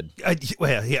of his head. I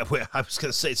was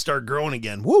gonna say it started growing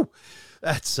again. Woo,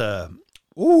 that's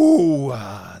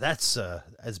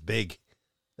that's big.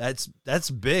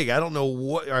 That's big. I don't know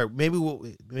what. All right, maybe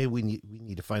we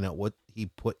need to find out what he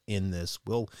put in this.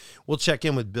 We'll check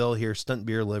in with Bill here, Stunt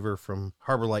Beer Liver from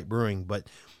Harbor Light Brewing. But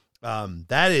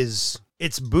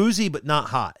it's boozy but not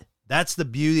hot. That's the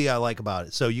beauty I like about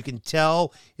it. So you can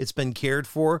tell it's been cared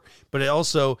for, but it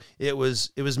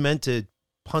was meant to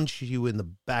punch you in the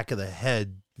back of the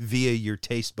head via your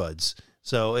taste buds.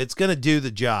 So it's gonna do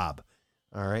the job.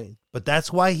 All right. But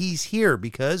that's why he's here,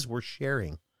 because we're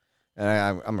sharing.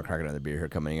 I'm going to crack another beer here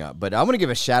coming up. But I'm going to give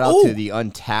a shout-out to the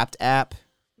Untapped app.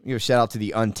 Give a shout-out to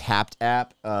the Untapped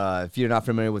app. If you're not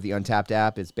familiar with the Untapped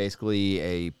app, it's basically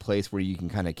a place where you can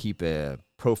kind of keep a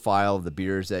profile of the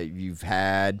beers that you've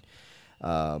had.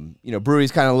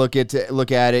 Breweries kind of look at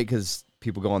it because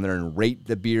people go on there and rate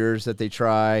the beers that they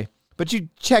try. But you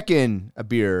check in a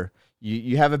beer.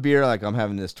 You have a beer, like I'm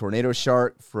having this Tornado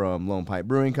Shark from Lone Pipe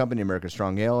Brewing Company, American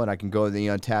Strong Ale, and I can go to the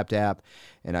Untapped app,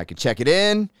 and I can check it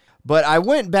in. But I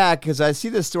went back because I see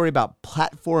this story about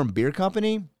Platform Beer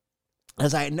Company,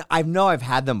 as I know I've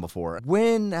had them before.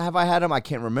 When have I had them? I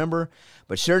can't remember.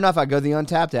 But sure enough, I go to the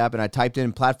Untapped app, and I typed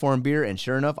in Platform Beer, and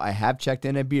sure enough, I have checked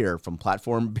in a beer from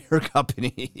Platform Beer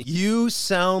Company. You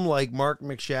sound like Mark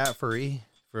McShaffery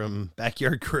from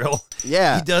Backyard Grill.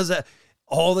 Yeah. He does that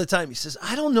all the time. He says,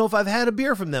 "I don't know if I've had a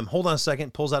beer from them." Hold on a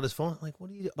second. Pulls out his phone. Like, what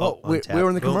do you do? Well, we were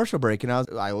in the commercial break, and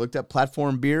I looked up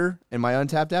Platform Beer in my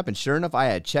Untapped app, and sure enough, I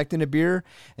had checked in a beer,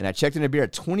 and I checked in a beer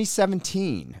at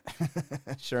 2017.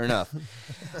 Sure enough.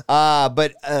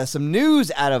 But some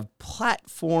news out of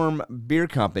Platform Beer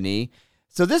Company.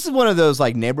 So this is one of those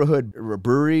like neighborhood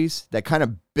breweries that kind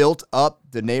of built up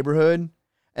the neighborhood,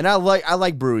 and I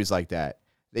like breweries like that.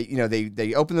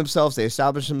 They open themselves, they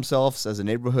establish themselves as a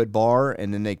neighborhood bar,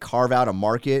 and then they carve out a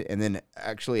market and then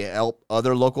actually help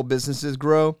other local businesses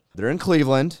grow. They're in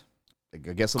Cleveland. I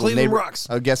guess Cleveland rocks.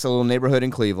 I guess a little neighborhood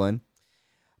in Cleveland.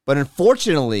 But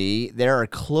unfortunately, they are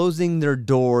closing their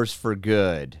doors for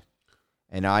good.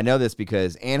 And now I know this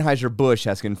because Anheuser-Busch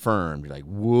has confirmed. You're like,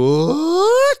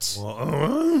 what?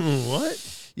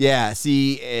 What? Yeah,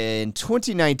 see, in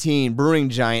 2019, brewing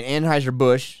giant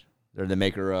Anheuser-Busch, they're the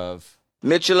maker of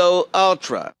Michelob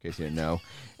Ultra, in case you didn't know,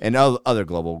 and other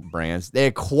global brands. They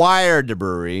acquired the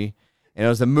brewery, and it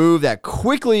was a move that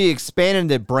quickly expanded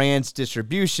the brand's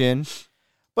distribution,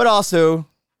 but also,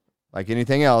 like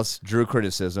anything else, drew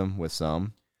criticism with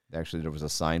some. Actually, there was a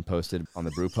sign posted on the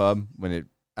brew pub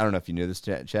I don't know if you knew this,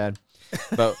 Chad,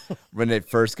 but when it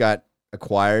first got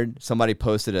acquired, somebody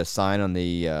posted a sign on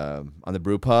the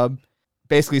brew pub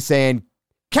basically saying,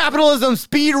 "Capitalism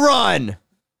speed run."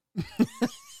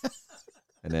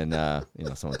 And then,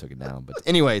 someone took it down. But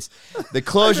anyways, the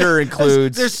closure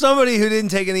includes... There's somebody who didn't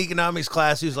take an economics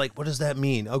class who's like, what does that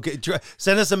mean? Okay,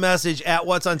 send us a message at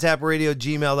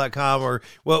whatsontapradio@gmail.com, or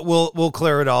we'll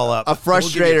clear it all up. A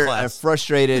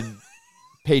frustrated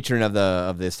patron of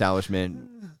the establishment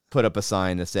put up a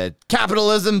sign that said,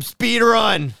 "Capitalism speed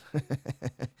run."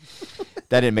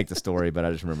 That didn't make the story, but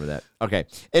I just remember that. Okay.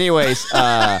 Anyways,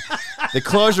 the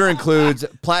closure includes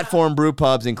Platform brew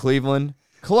pubs in Cleveland,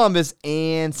 Columbus,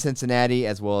 and Cincinnati,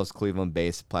 as well as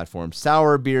Cleveland-based Platform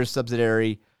sour beer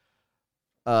subsidiary,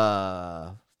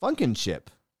 Funkin'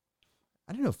 Ship.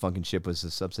 I didn't know Funkin' Ship was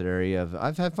a subsidiary of...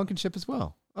 I've had Funkin' Ship as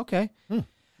well. Okay.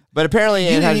 But apparently...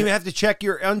 You didn't even have to check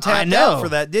your Untapped app for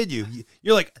that, did you?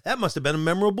 You're like, that must have been a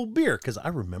memorable beer, because I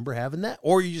remember having that.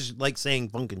 Or you just like saying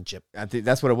Funkin' I think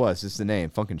that's what it was. It's the name,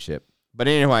 Funkin' Ship. But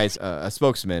anyways, a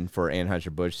spokesman for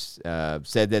Anheuser-Busch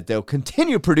said that they'll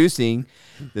continue producing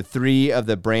the 3 of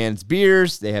the brand's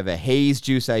beers. They have a Haze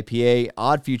Juice IPA,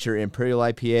 Odd Future Imperial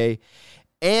IPA,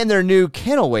 and their new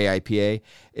Kennelway IPA.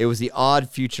 It was the Odd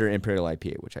Future Imperial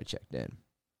IPA, which I checked in.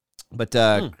 But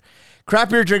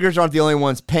craft beer drinkers aren't the only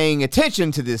ones paying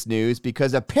attention to this news,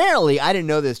 because apparently, I didn't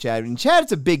know this, Chad. And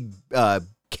Chad's a big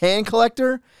can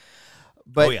collector.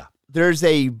 But there's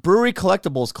a Brewery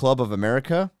Collectibles Club of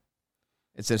America.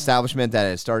 It's an establishment that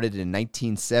has started in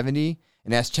 1970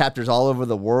 and has chapters all over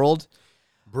the world.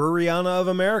 Breweriana of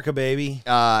America, baby.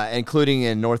 Including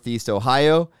in Northeast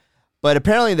Ohio. But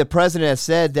apparently the president has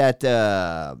said that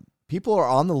people are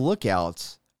on the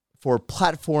lookout for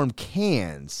Platform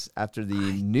cans after the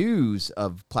news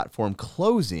of Platform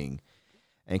closing.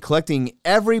 And collecting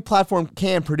every Platform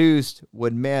can produced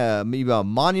would be a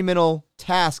monumental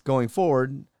task going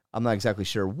forward. I'm not exactly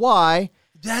sure why.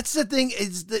 That's the thing,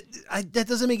 is that that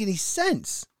doesn't make any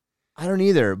sense. I don't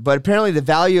either. But apparently the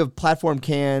value of Platform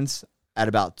cans at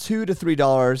about $2 to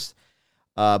 $3.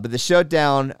 But the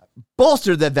shutdown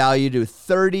bolstered that value to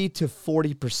 30 to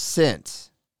 40%.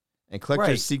 And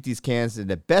collectors seek these cans in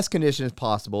the best conditions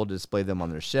possible to display them on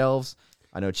their shelves.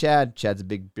 I know Chad's a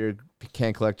big beer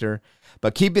can collector,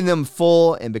 but keeping them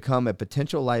full and become a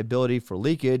potential liability for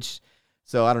leakage.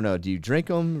 So I don't know. Do you drink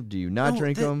them? Do you not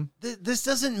drink them? This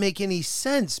doesn't make any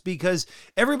sense because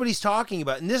everybody's talking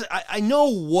about, and this I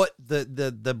know what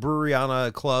the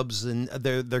Breweriana clubs and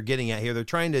they're getting at here. They're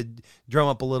trying to drum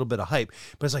up a little bit of hype,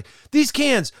 but it's like these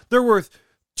cans, they're worth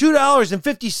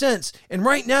 $2.50, and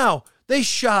right now they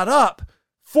shot up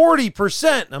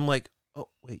 40%. And I'm like, oh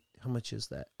wait, how much is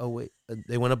that? Oh wait,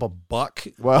 they went up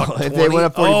 $1. Well, if they went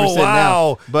up 40% wow.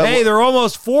 now, but hey, they're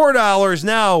almost $4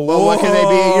 now. Well, what can they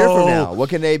be a year from now? What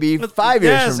can they be 5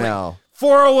 years from now?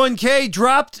 401k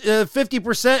dropped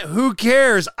 50%. Who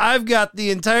cares? I've got the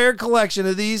entire collection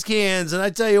of these cans, and I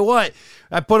tell you what,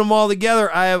 I put them all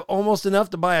together. I have almost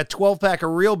enough to buy a 12-pack of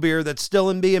real beer that's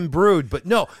still being brewed. But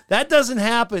no, that doesn't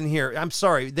happen here. I'm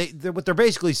sorry. What they're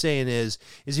basically saying is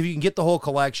if you can get the whole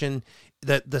collection,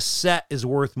 that the set is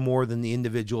worth more than the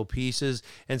individual pieces.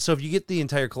 And so if you get the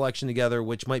entire collection together,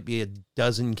 which might be a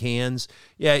dozen cans,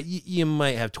 yeah, you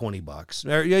might have $20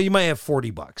 or you might have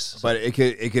 $40. But it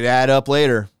could add up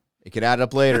later. It could add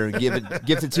up later.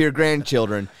 Gift it to your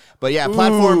grandchildren. But yeah,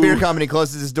 Platform Beer Company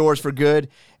closes its doors for good,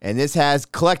 and this has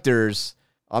collectors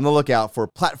on the lookout for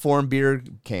Platform beer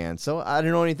cans. So I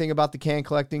don't know anything about the can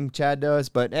collecting. Chad does,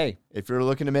 but hey, if you're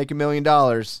looking to make $1 million,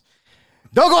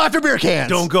 don't go after beer cans.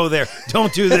 Don't go there.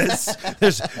 Don't do this.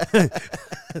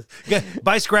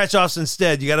 Buy scratch-offs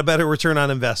instead. You got a better return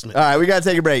on investment. All right, we got to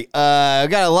take a break. We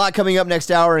got a lot coming up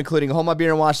next hour, including Hold My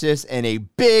Beer and Watch This, and a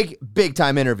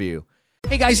big-time interview.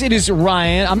 Hey guys, it is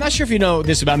Ryan. I'm not sure if you know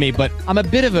this about me, but I'm a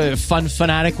bit of a fun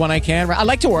fanatic when I can. I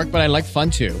like to work, but I like fun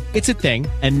too. It's a thing.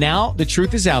 And now the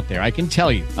truth is out there. I can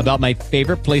tell you about my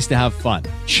favorite place to have fun.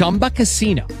 Chumba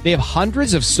Casino. They have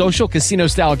hundreds of social casino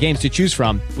style games to choose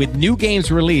from with new games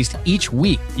released each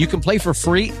week. You can play for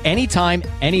free anytime,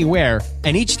 anywhere.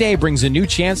 And each day brings a new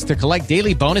chance to collect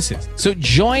daily bonuses. So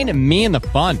join me in the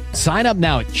fun. Sign up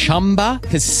now at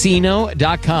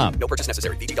ChumbaCasino.com. No purchase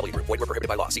necessary. VGW Group. Void where prohibited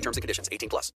by law. See terms and conditions.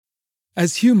 18+.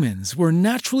 As humans, we're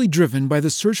naturally driven by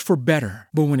the search for better.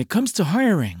 But when it comes to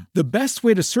hiring, the best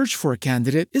way to search for a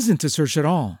candidate isn't to search at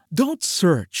all. Don't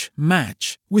search,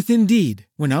 match with Indeed.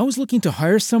 When I was looking to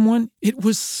hire someone, it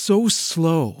was so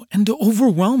slow and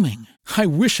overwhelming. I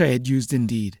wish I had used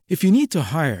Indeed. If you need to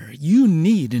hire, you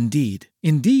need Indeed.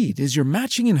 Indeed is your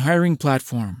matching and hiring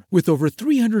platform with over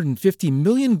 350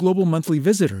 million global monthly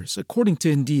visitors, according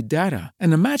to Indeed data,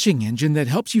 and a matching engine that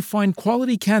helps you find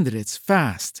quality candidates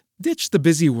fast. Ditch the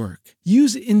busy work.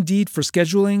 Use Indeed for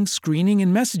scheduling, screening,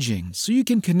 and messaging so you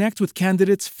can connect with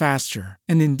candidates faster.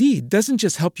 And Indeed doesn't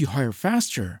just help you hire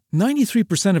faster.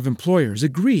 93% of employers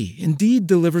agree Indeed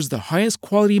delivers the highest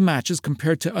quality matches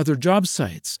compared to other job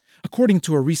sites, according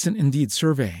to a recent Indeed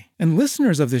survey. And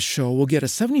listeners of this show will get a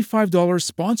 $75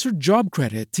 sponsored job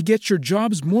credit to get your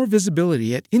jobs more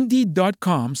visibility at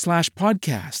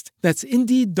Indeed.com/podcast. That's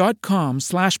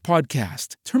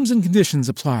Indeed.com/podcast. Terms and conditions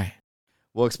apply.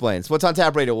 We'll explain. It's What's on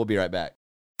Tap Radio. We'll be right back.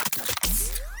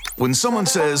 When someone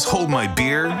says, hold my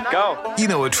beer, go. You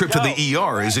know a trip to the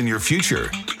ER is in your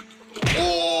future.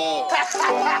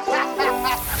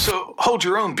 So hold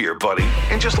your own beer, buddy,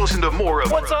 and just listen to more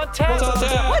of What's on Tap? What's on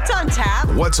Tap? What's on Tap?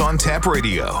 What's on Tap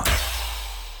Radio.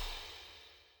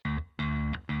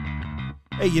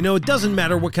 Hey, you know, it doesn't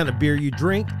matter what kind of beer you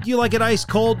drink. Do you like it ice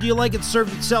cold? Do you like it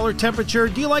served at cellar temperature?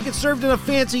 Do you like it served in a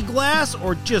fancy glass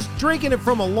or just drinking it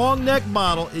from a long neck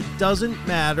bottle? It doesn't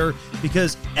matter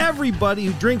because everybody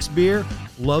who drinks beer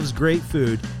loves great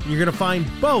food. And you're going to find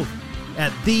both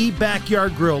at The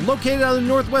Backyard Grill, located on the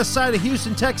northwest side of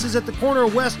Houston, Texas, at the corner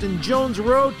of West and Jones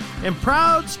Road, and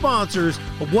proud sponsors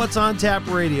of What's on Tap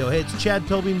Radio. Hey, it's Chad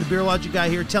Pilbeam, the Beer Logic guy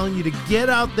here, telling you to get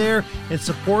out there and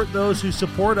support those who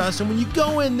support us. And when you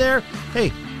go in there,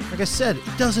 hey, like I said,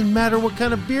 it doesn't matter what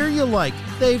kind of beer you like.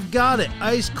 They've got it.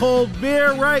 Ice cold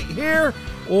beer right here,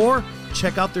 or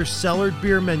check out their cellared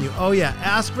beer menu. Oh yeah,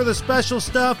 ask for the special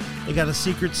stuff. They got a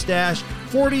secret stash,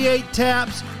 48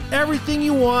 taps, everything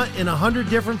you want in 100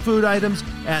 different food items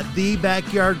at The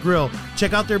Backyard Grill.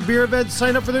 Check out their beer events,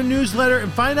 sign up for their newsletter,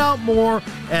 and find out more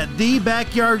at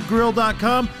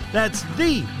thebackyardgrill.com. That's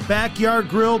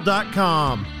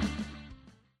thebackyardgrill.com.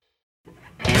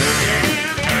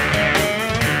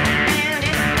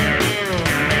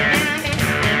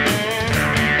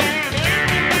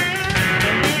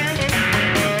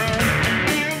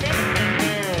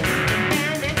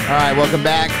 right, welcome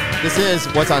back. This is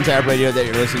What's on Tap Radio that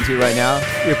you're listening to right now.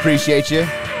 We appreciate you.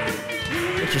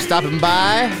 Thanks for stopping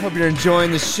by. Hope you're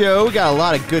enjoying the show. We got a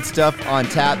lot of good stuff on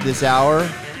tap this hour.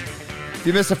 If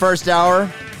you missed the first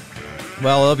hour,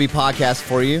 well, it'll be podcast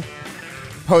for you.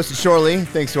 Posted shortly,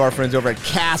 thanks to our friends over at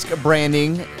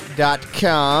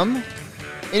caskbranding.com.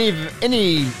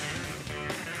 Any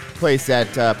place that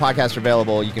podcasts are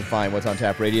available, you can find What's on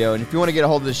Tap Radio. And if you want to get a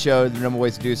hold of the show, there are a number of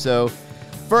ways to do so.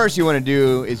 First, you want to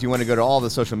do is you want to go to all the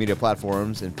social media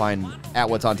platforms and find at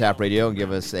What's on Tap Radio and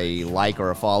give us a like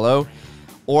or a follow.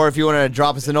 Or if you want to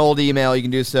drop us an old email, you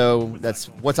can do so. That's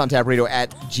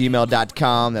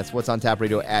what'sontapradio@gmail.com. That's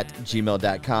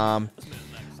what'sontapradio@gmail.com.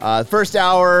 First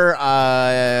hour.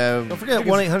 Don't forget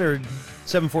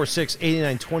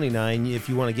 1-800-746-8929 if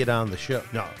you want to get on the show.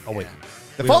 No, oh wait.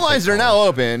 The phone lines are now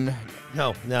open.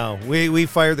 No. We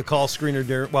fired the call screener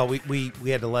during. Well, we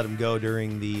had to let him go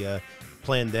during the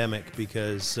pandemic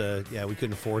because we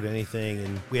couldn't afford anything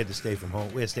and we had to stay from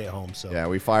home. We had to stay at home. So yeah,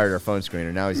 we fired our phone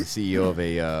screener. Now he's the CEO of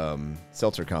a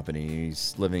seltzer company.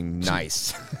 He's living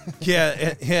nice.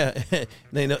 yeah.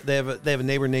 They have a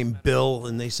neighbor named Bill,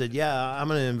 and they said, I'm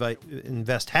going to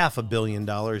invest $500 million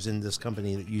in this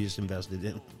company that you just invested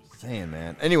in. Saying,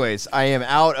 man. Anyways, I am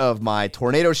out of my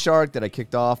tornado shark that I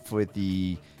kicked off with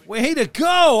the. Way to go!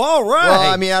 All right.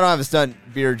 Well, I mean, I don't have a stunt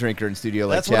beer drinker in studio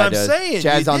like Chad does. That's what I'm saying.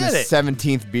 Chad's on the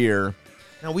 17th beer.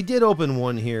 Now, we did open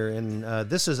one here, and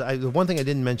this is the one thing I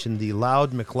didn't mention, the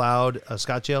Loud McLeod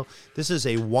Scotch Ale. This is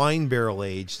a wine barrel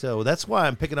aged, so that's why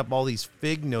I'm picking up all these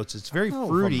fig notes. It's very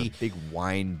fruity. I'm a big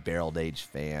wine barrel aged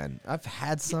fan. I've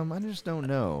had some. I just don't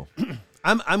know.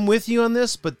 I'm with you on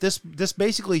this, but this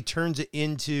basically turns it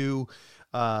into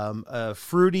a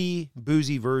fruity,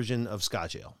 boozy version of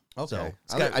Scotch Ale. Okay,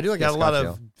 so I do like got a lot ale.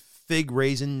 of fig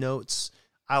raisin notes.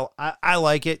 I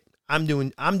like it. I'm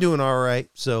doing all right.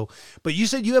 So, but you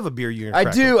said you have a beer you're gonna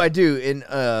crack I do. In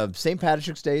St.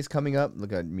 Patrick's Day is coming up.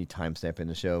 Look at me timestamping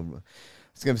the show.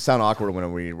 It's gonna sound awkward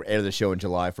when we air the show in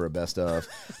July for a best of,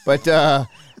 but in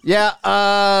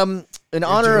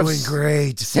honor of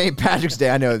great St. Patrick's Day,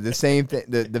 I know the same thing.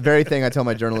 The very thing I tell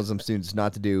my journalism students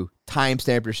not to do: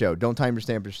 timestamp your show. Don't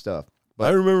timestamp your stuff. But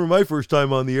I remember my first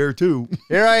time on the air, too.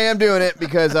 Here I am doing it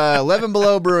because 11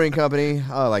 Below Brewing Company,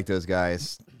 I like those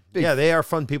guys. They are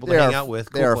fun people to hang out with.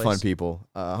 They are fun people.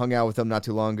 Hung out with them not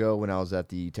too long ago when I was at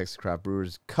the Texas Craft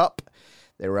Brewers Cup.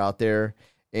 They were out there.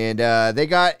 And they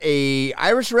got a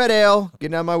Irish Red Ale,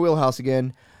 getting out of my wheelhouse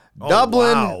again.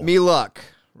 Dublin Me Luck,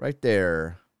 right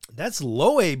there. That's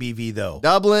low ABV, though.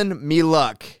 Dublin Me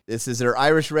Luck. This is their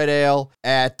Irish Red Ale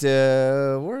at,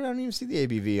 where I don't even see the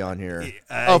ABV on here.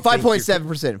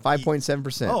 5.7%.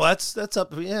 5.7%. Oh, that's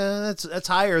up. Yeah, that's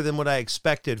higher than what I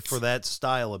expected for that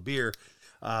style of beer.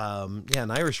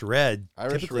 An Irish Red,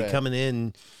 typically coming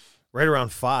in right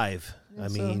around 5. Yeah, I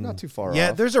mean, not too far off.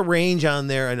 Yeah, there's a range on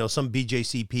there. I know some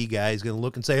BJCP guy is going to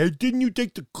look and say, hey, didn't you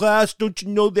take the class? Don't you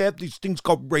know they have these things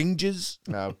called ranges?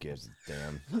 Oh, gives a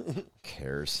damn. Who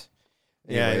cares?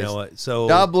 Anyways, yeah, I know it. So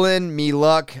Dublin Me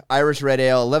Luck Irish Red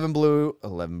Ale, 11 Below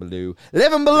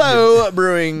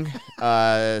Brewing,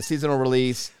 seasonal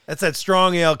release. That's that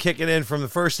strong ale kicking in from the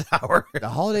first hour. The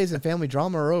holidays and family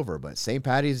drama are over, but St.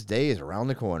 Patty's Day is around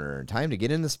the corner. Time to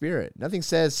get in the spirit. Nothing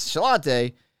says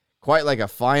Shalate quite like a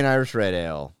fine Irish Red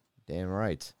Ale. Damn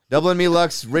right. Dublin Me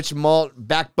Luck's rich malt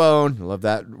backbone. Love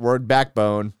that word,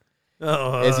 backbone.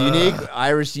 As unique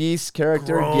Irish yeast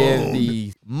character give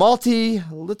the malty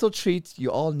little treats you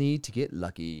all need to get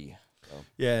lucky.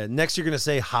 Yeah, next you're going to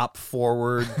say hop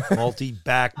forward, malty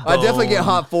backbone. I definitely get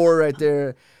hop forward right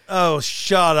there. Oh,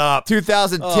 shut up.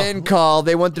 2010 call.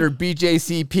 They want their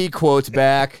BJCP quotes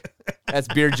back. That's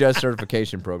Beer Judge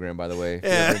Certification Program, by the way, if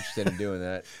you're interested in doing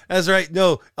that. That's right.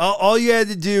 No, all you had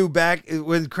to do back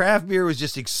when craft beer was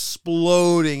just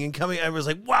exploding and coming, I was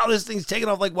like, wow, this thing's taking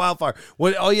off like wildfire.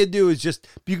 All you do is you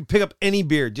can pick up any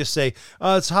beer. Just say,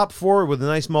 it's hop forward with a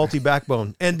nice malty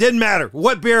backbone. And it didn't matter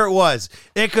what beer it was.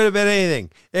 It could have been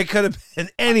anything. It could have been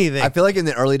anything. I feel like in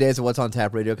the early days of What's on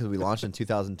Tap Radio, because we launched in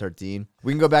 2013,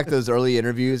 we can go back to those early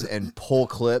interviews and pull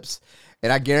clips.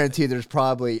 And I guarantee there's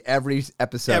probably every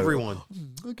episode. Everyone.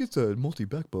 I guess a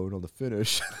multi-backbone on the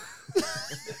finish.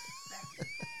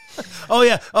 Oh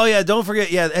yeah. Don't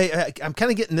forget. Yeah. Hey, I'm kind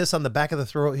of getting this on the back of the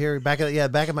throat here. Back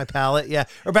of my palate. Yeah.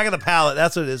 Or back of the palate.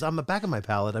 That's what it is. On the back of my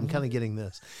palate. I'm kind of getting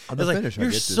this. On the finish,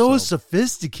 you're so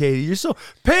sophisticated. You're so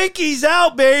pinkies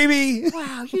out, baby.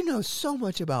 Wow. You know so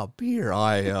much about beer.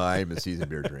 I'm a seasoned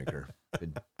beer drinker.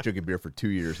 Been drinking beer for 2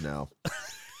 years now.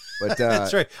 But,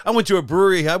 that's right. I went to a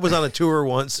brewery. I was on a tour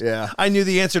once. Yeah. I knew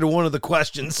the answer to one of the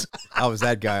questions. I was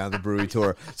that guy on the brewery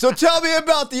tour. So tell me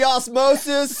about the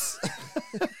osmosis.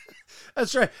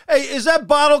 That's right. Hey, is that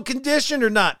bottle conditioned or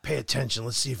not? Pay attention.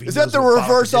 Let's see if he Is knows that the what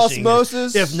bottle reverse conditioning is.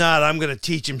 osmosis? If not, I'm going to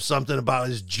teach him something about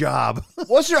his job.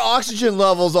 What's your oxygen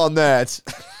levels on that?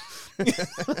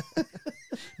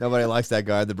 Nobody likes that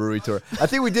guy on the brewery tour. I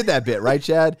think we did that bit, right,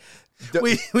 Chad?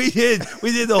 We did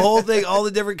the whole thing, all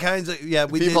the different kinds of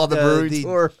we people did on the brewery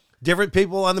tour. Different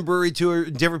people on the brewery tour,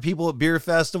 different people at beer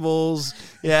festivals.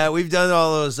 Yeah, we've done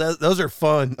all those. Those are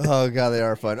fun. Oh god, they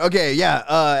are fun. Okay, yeah.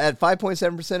 At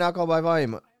 5.7% alcohol by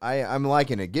volume, I'm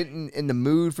liking it. Getting in the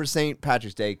mood for St.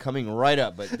 Patrick's Day, coming right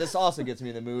up. But this also gets me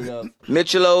in the mood of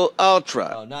Michelob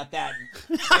Ultra. Oh, not that.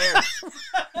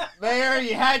 Mayor,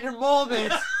 you had your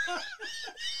moment.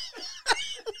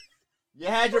 You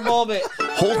had your moment.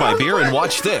 Hold my beer and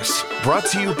watch this. Brought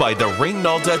to you by the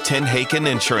Reynalda Tenhaken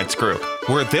Insurance Group,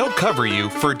 where they'll cover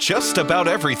you for just about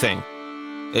everything.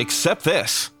 Except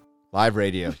this. Live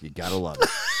radio. You gotta love it.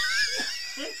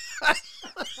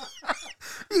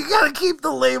 You gotta keep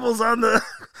the labels on the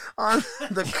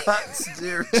cuts,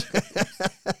 dude.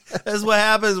 That's what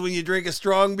happens when you drink a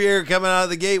strong beer coming out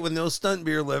of the gate with no stunt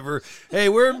beer liver. Hey,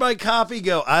 where'd my copy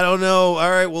go? I don't know.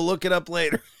 All right, we'll look it up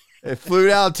later. It flew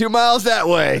down 2 miles that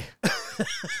way.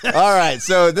 All right,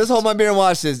 so this Hold My Beer and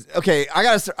Watch this. Okay, I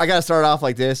gotta start off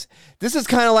like this. This is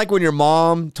kind of like when your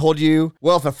mom told you,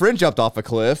 well, if a friend jumped off a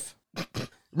cliff.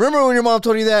 Remember when your mom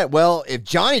told you that? Well, if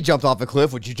Johnny jumped off a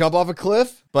cliff, would you jump off a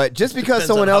cliff? But just because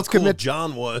someone else commits,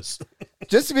 John was.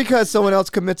 Just because someone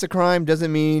else commits a crime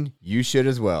doesn't mean you should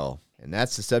as well. And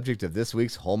that's the subject of this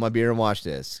week's Hold My Beer and Watch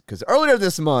This. Because earlier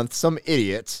this month, some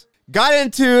idiots got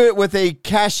into it with a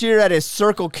cashier at a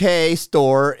Circle K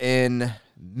store in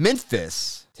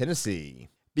Memphis, Tennessee,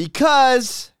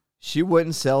 because she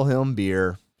wouldn't sell him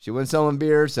beer. She wouldn't sell him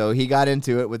beer, so he got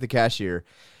into it with the cashier.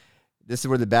 This is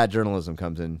where the bad journalism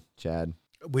comes in, Chad.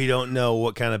 We don't know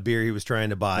what kind of beer he was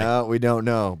trying to buy. No, we don't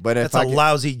know. But that's a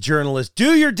lousy journalist.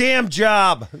 Do your damn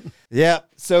job. Yep.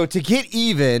 So to get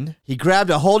even, he grabbed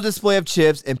a whole display of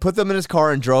chips and put them in his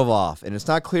car and drove off. And it's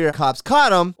not clear if cops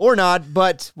caught him or not,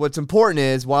 but what's important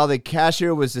is while the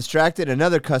cashier was distracted,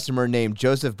 another customer named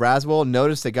Joseph Braswell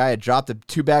noticed the guy had dropped the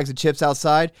 2 bags of chips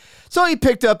outside. So he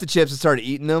picked up the chips and started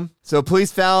eating them. So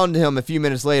police found him a few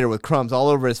minutes later with crumbs all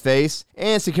over his face,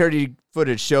 and security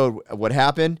footage showed what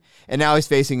happened. And now he's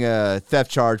facing a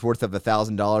theft charge worth of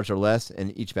 $1,000 or less,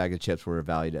 and each bag of chips were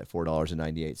valued at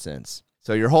 $4.98.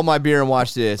 So your Hold My Beer and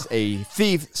Watch This. A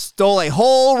thief stole a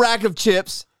whole rack of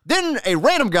chips. Then a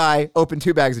random guy opened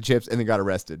 2 bags of chips and then got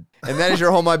arrested. And that is your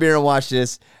Hold My Beer and Watch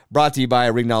This, brought to you by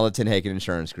Reynalda Tenhaken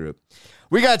Insurance Group.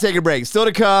 We got to take a break. Still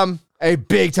to come, a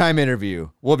big-time interview.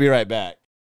 We'll be right back.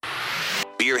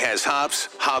 Beer has hops,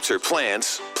 hops are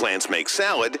plants, plants make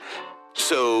salad.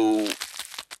 So,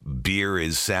 beer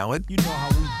is salad? You know how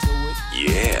we do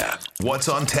it. Yeah. What's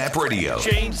on Tap Radio?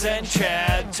 James and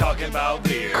Chad talking about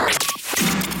beer.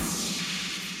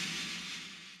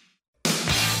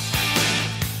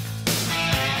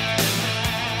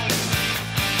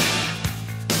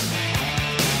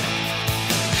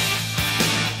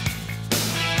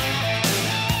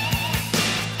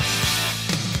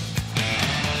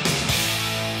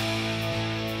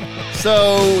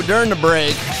 So, during the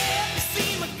break,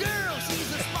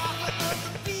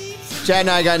 Chad and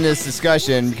I got in this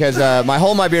discussion because my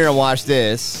Hold My Beer and Watch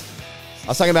This. I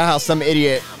was talking about how some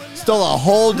idiot stole a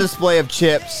whole display of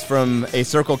chips from a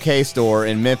Circle K store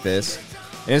in Memphis.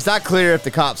 And it's not clear if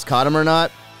the cops caught him or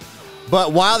not.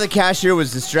 But while the cashier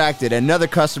was distracted, another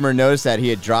customer noticed that he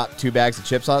had dropped 2 bags of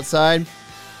chips outside.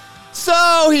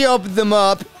 So he opened them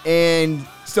up and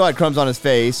still had crumbs on his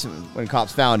face when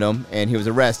cops found him, and he was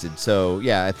arrested. So,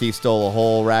 yeah, a thief stole a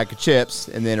whole rack of chips,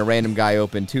 and then a random guy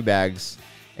opened 2 bags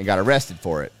and got arrested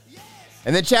for it.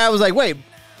 And then Chad was like, wait,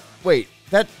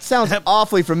 that sounds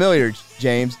awfully familiar,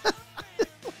 James.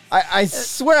 I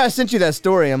swear I sent you that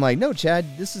story. I'm like, no,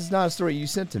 Chad, this is not a story you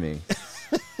sent to me.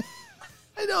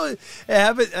 I know it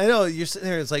happened. I know you're sitting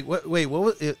there. It's like, what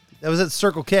was it? That was at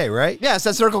Circle K, right? Yeah, it's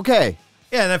at Circle K.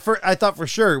 Yeah, and I thought for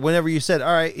sure whenever you said,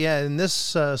 all right, yeah, and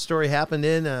this story happened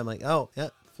in, I'm like, oh, yeah,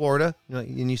 Florida.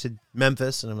 And you said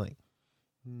Memphis, and I'm like,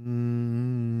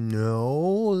 no.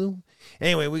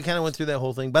 Anyway, we kind of went through that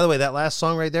whole thing. By the way, that last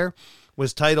song right there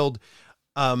was titled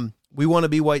We Want to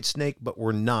Be White Snake, but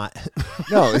We're Not.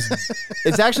 No,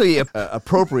 it's actually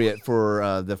appropriate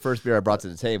for the first beer I brought to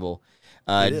the table.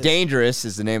 Dangerous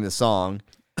is the name of the song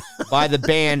by the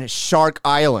band Shark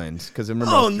Island. Because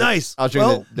remember, nice. I was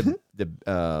drinking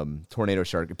the Tornado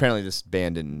Shark. Apparently, this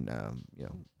band didn't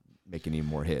make any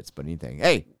more hits, but anything.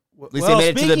 Hey, at least they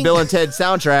made it to the Bill and Ted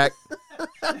soundtrack.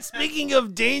 Speaking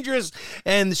of Dangerous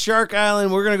and Shark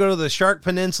Island, we're going to go to the Shark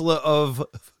Peninsula of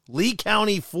Lee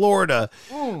County, Florida,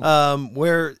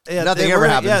 where nothing ever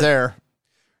happens there.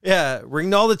 Yeah,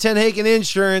 Rinalda Tenhaken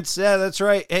Insurance. Yeah, that's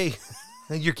right. Hey,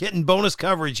 you're getting bonus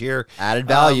coverage here. Added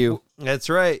value. That's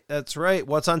right. That's right.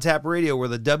 What's on Tap Radio, where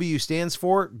the W stands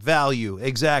for value.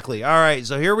 Exactly. All right,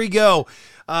 so here we go.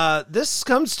 This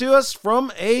comes to us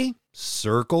from a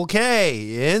Circle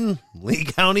K in Lee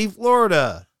County,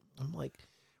 Florida. I'm like,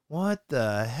 what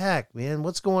the heck, man?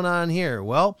 What's going on here?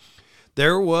 Well,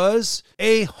 there was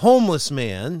a homeless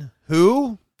man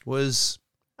who was,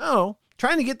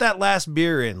 trying to get that last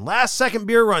beer in. Last second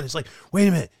beer run. He's like, wait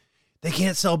a minute. They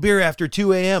can't sell beer after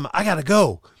 2 a.m. I got to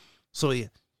go. So he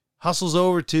hustles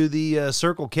over to the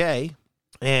Circle K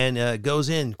and goes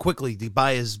in quickly to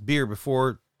buy his beer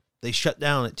before they shut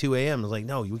down at 2 a.m. It's like,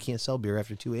 no, we can't sell beer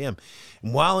after 2 a.m.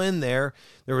 And while in there,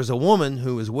 there was a woman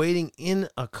who was waiting in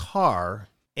a car,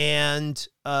 and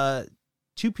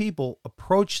two people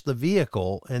approached the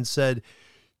vehicle and said,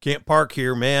 can't park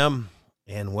here, ma'am.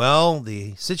 And, well,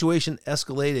 the situation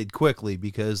escalated quickly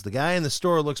because the guy in the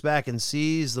store looks back and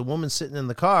sees the woman sitting in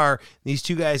the car. These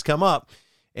two guys come up,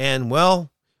 and,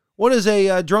 well, what is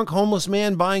a drunk homeless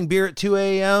man buying beer at 2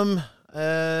 a.m.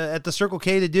 At the Circle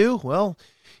K to do? Well,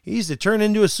 he's to turn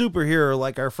into a superhero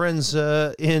like our friends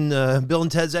in Bill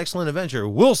and Ted's Excellent Adventure.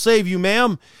 We'll save you,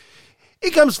 ma'am.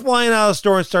 He comes flying out of the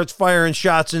store and starts firing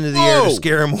shots into the air to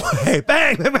scare him away.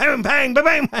 Bang, bang, bang, bang,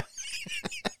 bang, bang.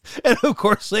 And, of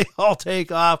course, they all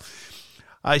take off.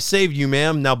 I saved you,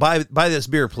 ma'am. Now buy this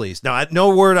beer, please. Now,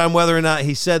 no word on whether or not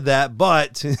he said that,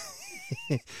 but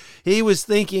he was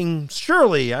thinking,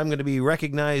 surely I'm going to be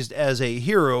recognized as a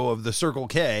hero of the Circle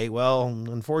K. Well,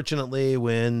 unfortunately,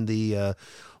 when the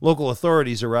local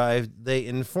authorities arrived, they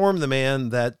informed the man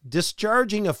that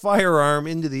discharging a firearm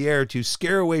into the air to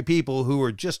scare away people who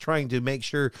are just trying to make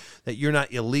sure that you're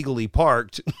not illegally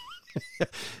parked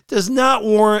does not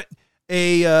warrant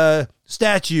a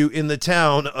statue in the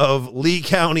town of Lee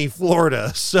County,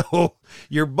 Florida. So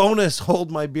your bonus hold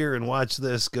my beer and watch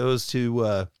this goes to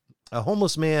a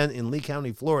homeless man in Lee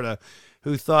County, Florida,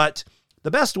 who thought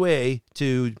the best way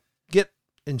to get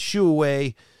and shoo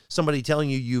away somebody telling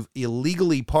you you've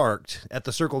illegally parked at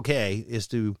the Circle K is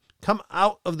to come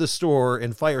out of the store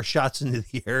and fire shots into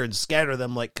the air and scatter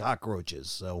them like cockroaches.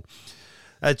 So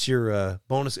that's your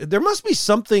bonus. There must be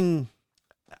something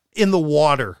in the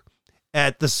water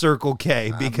at the Circle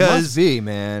K because must be,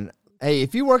 man. Hey,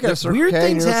 if you work at a Circle weird K,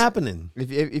 things happening.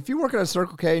 If you work at a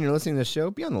Circle K and you're listening to the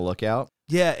show, be on the lookout.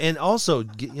 Yeah, and also,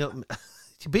 but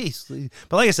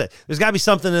like I said, there's got to be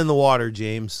something in the water,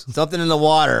 James. Something in the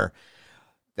water.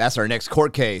 That's our next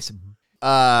court case.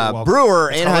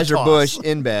 Brewer, Anheuser-Busch,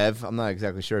 InBev. I'm not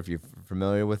exactly sure if you're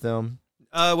familiar with them.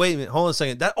 Wait a minute. Hold on a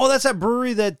second. That's that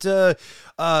brewery that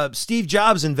Steve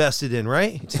Jobs invested in,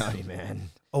 right? I'm telling you, man.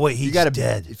 Oh, wait, he's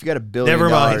dead. If you got $1 billion, you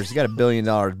got $1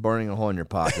 billion burning a hole in your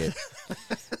pocket.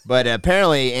 But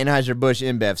apparently, Anheuser-Busch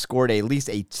InBev scored at least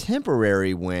a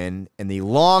temporary win in the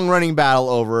long-running battle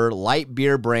over light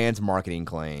beer brands' marketing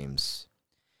claims.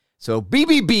 So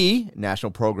BBB,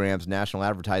 National Programs National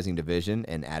Advertising Division,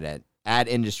 and Ad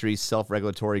Industries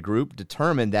Self-Regulatory Group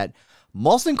determined that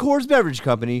Molson Coors Beverage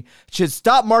Company should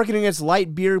stop marketing its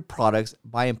light beer products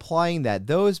by implying that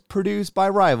those produced by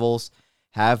rivals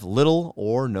have little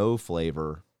or no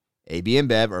flavor. AB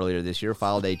InBev earlier this year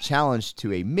filed a challenge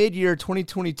to a mid-year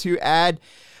 2022 ad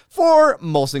for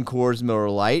Molson Coors Miller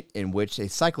Lite, in which a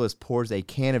cyclist pours a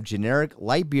can of generic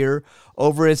light beer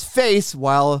over his face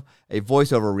while a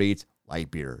voiceover reads,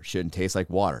 "Light beer shouldn't taste like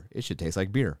water. It should taste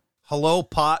like beer." Hello,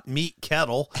 pot, meat,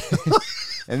 kettle.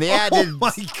 And the ad didn't,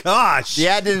 my gosh. The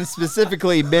ad didn't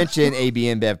specifically mention AB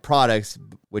InBev products,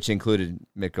 which included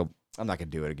Michelob. I'm not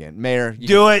going to do it again. Mayor.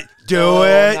 Do it.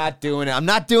 I'm not doing it. I'm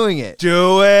not doing it.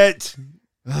 Do it.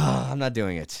 I'm not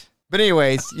doing it. But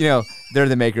anyways, they're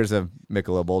the makers of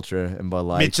Michelob Ultra and Bud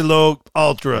Light. Michelob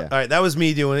Ultra. Yeah. All right, that was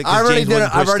me doing it. I've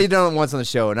already done it once on the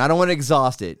show, and I don't want to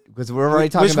exhaust it because we're already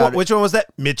talking about it. Which one was that?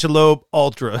 Michelob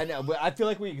Ultra. I know, but I feel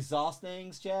like we exhaust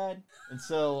things, Chad. And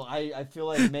so I feel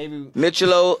like maybe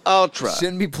Michelob Ultra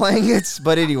shouldn't be playing it.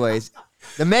 But anyways,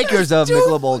 the makers of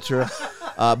Michelob Ultra.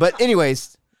 But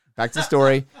anyways, back to the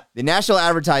story. The National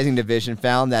Advertising Division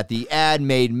found that the ad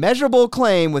made measurable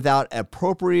claim without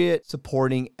appropriate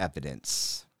supporting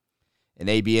evidence. An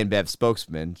AB InBev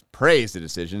spokesman praised the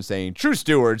decision, saying true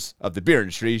stewards of the beer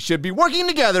industry should be working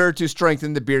together to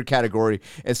strengthen the beer category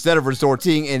instead of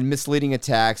resorting in misleading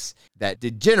attacks that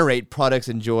degenerate products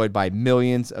enjoyed by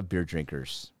millions of beer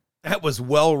drinkers. That was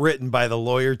well written by the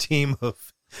lawyer team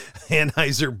of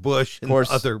Anheuser-Busch and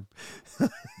other.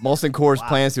 Molson Coors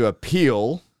plans to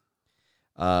appeal.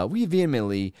 We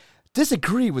vehemently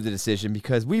disagree with the decision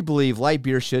because we believe light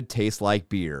beer should taste like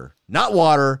beer, not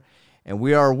water, and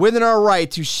we are within our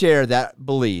right to share that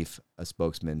belief, a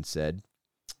spokesman said.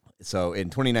 So in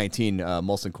 2019,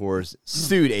 Molson Coors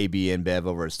sued AB InBev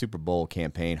over a Super Bowl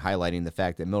campaign, highlighting the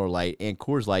fact that Miller Lite and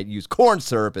Coors Light use corn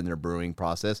syrup in their brewing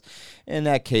process, and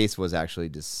that case was actually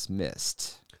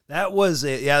dismissed. That was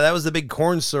it. Yeah, that was the big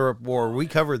corn syrup war. We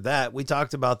covered that. We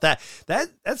talked about that.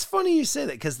 That's funny you say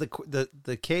that because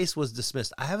the case was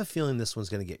dismissed. I have a feeling this one's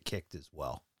going to get kicked as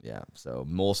well. Yeah. So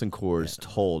Molson Coors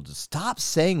told to stop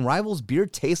saying rivals' beer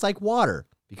tastes like water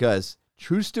because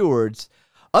true stewards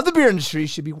of the beer industry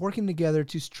should be working together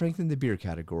to strengthen the beer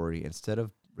category instead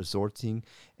of resorting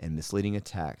and misleading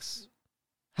attacks.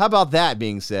 How about that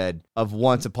being said of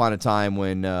once upon a time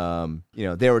when,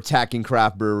 they were attacking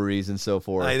craft breweries and so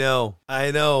forth? I know.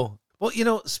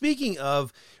 Well, speaking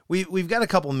of, we've got a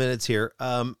couple minutes here.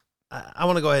 I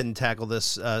want to go ahead and tackle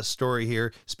this story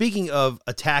here. Speaking of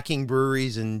attacking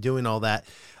breweries and doing all that,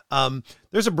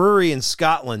 there's a brewery in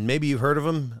Scotland. Maybe you've heard of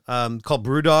them, called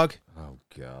Brewdog. Oh,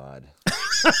 God.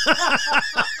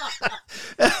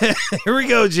 Here we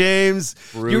go, James.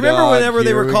 You remember whenever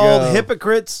they were called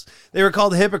hypocrites? They were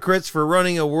called hypocrites for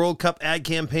running a World Cup ad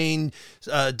campaign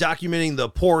documenting the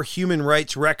poor human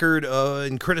rights record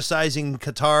and criticizing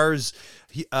Qatar's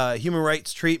human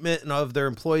rights treatment and of their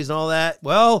employees and all that.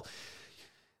 Well,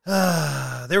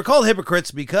 they were called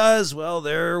hypocrites because,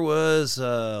 there was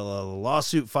a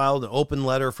lawsuit filed, an open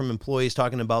letter from employees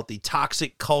talking about the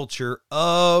toxic culture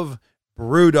of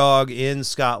Brewdog in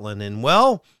Scotland. And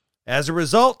as a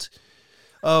result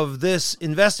of this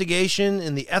investigation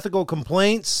and the ethical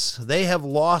complaints, they have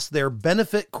lost their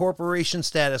benefit corporation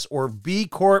status or B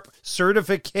Corp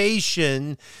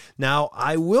certification. Now,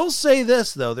 I will say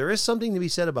this, though. There is something to be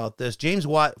said about this. James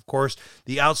Watt, of course,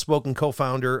 the outspoken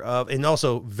co-founder of, and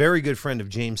also very good friend of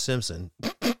James Simpson.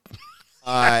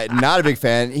 Not a big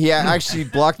fan. He actually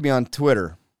blocked me on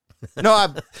Twitter. He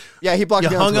blocked me on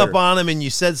Twitter. You hung up on him and you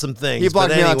said some things. He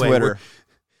blocked me on Twitter.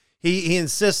 He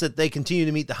insists that they continue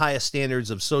to meet the highest standards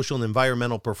of social and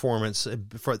environmental performance,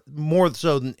 for more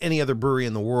so than any other brewery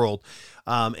in the world.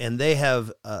 And they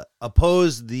have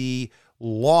opposed the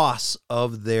loss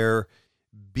of their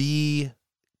B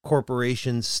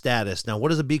Corporation status. Now,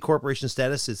 what is a B Corporation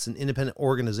status? It's an independent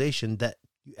organization that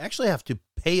you actually have to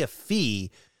pay a fee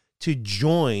to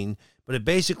join, but it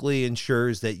basically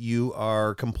ensures that you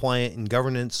are compliant in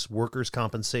governance, workers'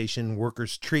 compensation,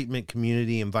 workers' treatment,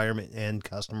 community, environment, and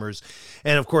customers.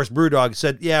 And of course, Brewdog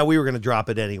said, we were going to drop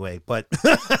it anyway, but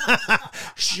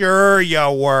sure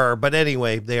you were. But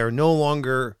anyway, they are no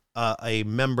longer a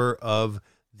member of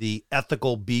the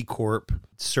ethical B Corp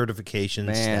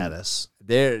certification status.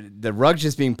 The rug's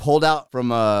just being pulled out from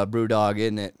Brewdog,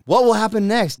 isn't it? What will happen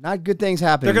next? Not good things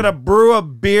happening. They're going to brew a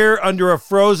beer under a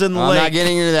frozen lake. I'm not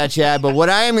getting into that, Chad, but what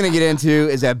I am going to get into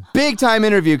is a big-time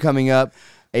interview coming up,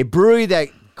 a brewery that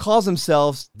calls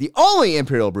themselves the only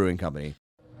Imperial Brewing Company.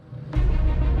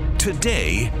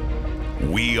 Today,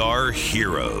 we are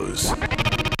heroes.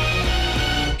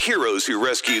 Heroes who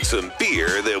rescued some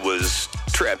beer that was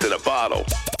trapped in a bottle.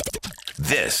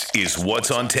 This is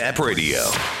What's on Tap Radio.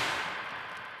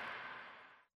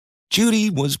 Judy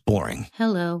was boring.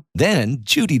 Hello. Then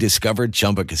Judy discovered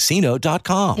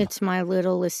ChumbaCasino.com. It's my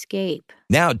little escape.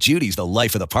 Now Judy's the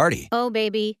life of the party. Oh,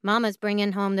 baby, mama's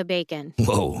bringing home the bacon.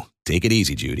 Whoa, take it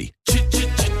easy, Judy.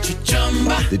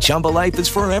 The Chumba life is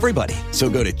for everybody. So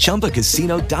go to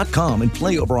ChumbaCasino.com and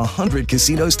play over 100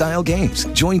 casino-style games.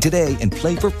 Join today and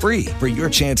play for free for your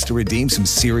chance to redeem some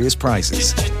serious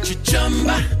prizes.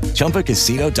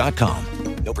 ChumbaCasino.com.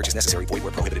 No purchase necessary. Void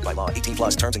where prohibited by law. 18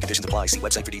 plus terms and conditions apply. See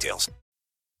website for details.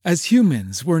 As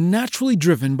humans, we're naturally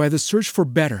driven by the search for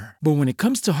better. But when it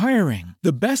comes to hiring,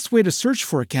 the best way to search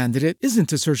for a candidate isn't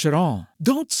to search at all.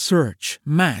 Don't search,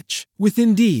 match with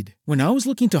Indeed. When I was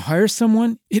looking to hire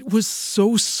someone, it was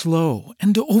so slow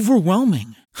and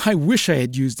overwhelming. I wish I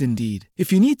had used Indeed.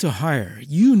 If you need to hire,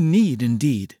 you need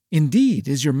Indeed. Indeed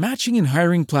is your matching and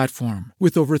hiring platform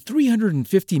with over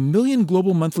 350 million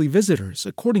global monthly visitors,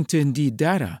 according to Indeed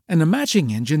data, and a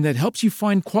matching engine that helps you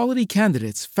find quality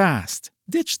candidates fast.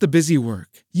 Ditch the busy work.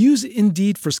 Use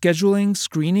Indeed for scheduling,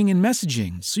 screening, and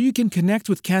messaging so you can connect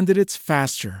with candidates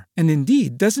faster. And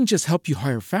Indeed doesn't just help you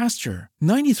hire faster.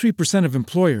 93% of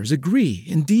employers agree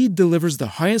Indeed delivers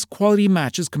the highest quality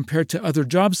matches compared to other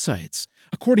job sites,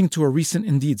 according to a recent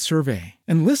Indeed survey.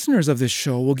 And listeners of this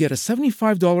show will get a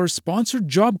 $75 sponsored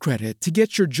job credit to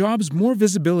get your jobs more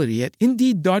visibility at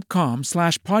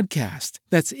Indeed.com/podcast.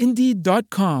 That's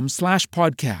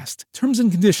Indeed.com/podcast. Terms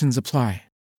and conditions apply.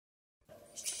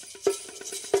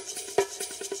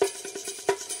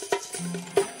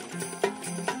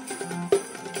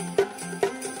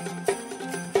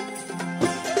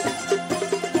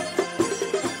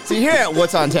 See, here at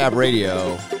What's on Tap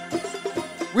Radio,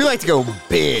 we like to go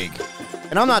big.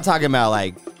 And I'm not talking about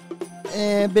like,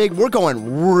 big. We're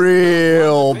going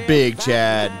real big,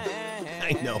 Chad.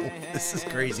 I know. This is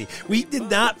crazy. We did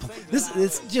not.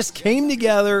 This just came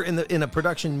together in a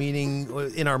production meeting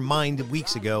in our mind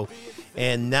weeks ago,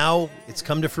 and now it's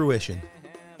come to fruition.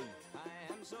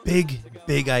 Big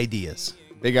ideas.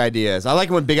 Big ideas. I like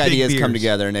when big ideas beers. come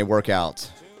together and they work out.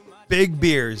 Big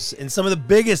beers, and some of the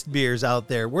biggest beers out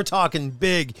there. We're talking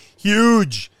big,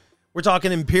 huge. We're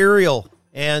talking Imperial.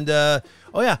 And,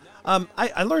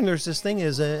 I learned there's this thing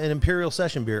as an Imperial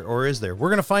Session beer, or is there? We're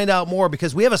going to find out more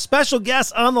because we have a special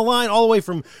guest on the line all the way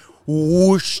from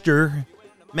Worcester,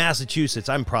 Massachusetts.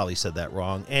 I probably said that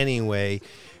wrong. Anyway,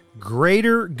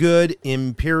 Greater Good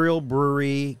Imperial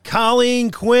Brewery. Colleen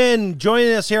Quinn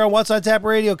joining us here on What's on Tap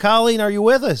Radio. Colleen, are you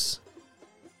with us?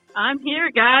 I'm here,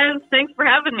 guys. Thanks for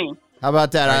having me. How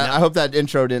about that? I hope that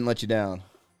intro didn't let you down.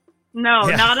 No,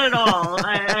 not at all.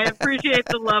 I appreciate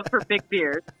the love for big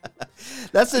beers.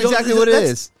 That's exactly what it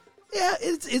is. Yeah,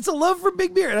 it's a love for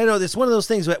big beer. And I know it's one of those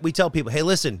things that we tell people, hey,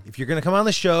 listen, if you're going to come on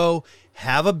the show,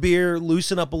 have a beer,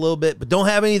 loosen up a little bit, but don't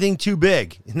have anything too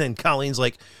big. And then Colleen's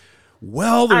like,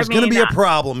 well, there's going to be a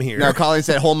problem here. No, Colleen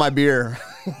said, hold my beer.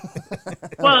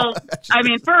 Well,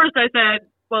 first I said,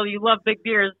 well, you love big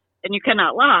beers. And you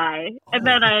cannot lie. And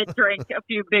then I drank a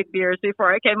few big beers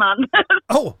before I came on.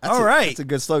 All right. That's a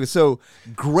good slogan. So,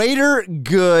 Greater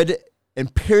Good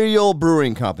Imperial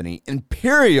Brewing Company.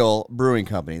 Imperial Brewing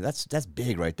Company. That's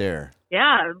big right there.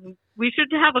 Yeah. We should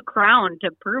have a crown to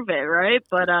prove it, right?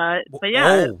 But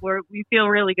yeah, we feel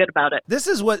really good about it. This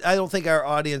is what I don't think our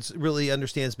audience really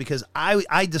understands because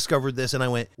I discovered this and I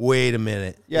went, wait a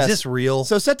minute. Yes. Is this real?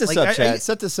 So set this up, Chad.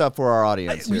 Set this up for our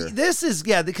audience here. This is,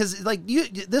 because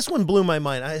this one blew my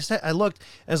mind. I looked,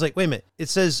 I was like, wait a minute. It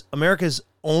says America's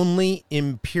only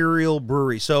Imperial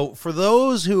brewery. So for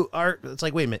those who are, it's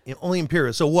like, wait a minute, only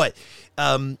Imperial. So what?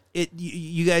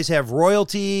 You guys have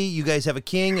royalty. You guys have a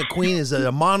king, a queen. Is it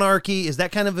a monarchy? Is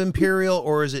that kind of imperial,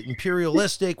 or is it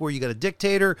imperialistic, where you got a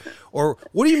dictator? Or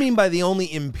what do you mean by the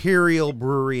only Imperial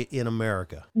brewery in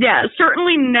America? Yeah,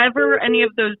 certainly never any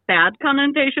of those bad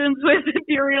connotations with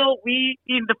Imperial. We,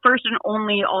 the first and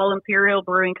only all Imperial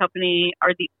Brewing Company,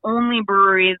 are the only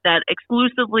brewery that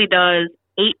exclusively does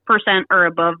 8% or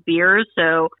above beers.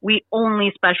 So we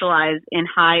only specialize in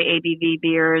high ABV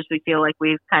beers. We feel like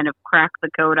we've kind of cracked the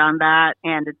code on that,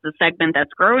 and it's a segment that's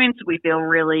growing. So we feel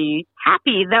really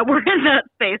happy that we're in that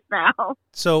space now.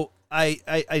 So I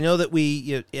know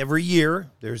that every year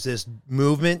there's this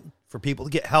movement for people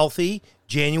to get healthy.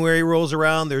 January rolls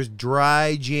around. There's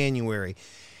dry January.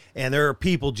 And there are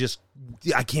people just,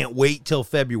 I can't wait till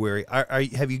February.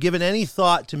 Have you given any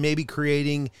thought to maybe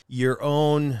creating your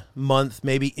own month,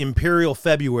 maybe Imperial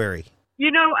February?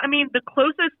 The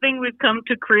closest thing we've come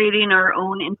to creating our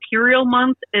own Imperial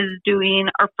month is doing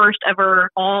our first ever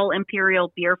all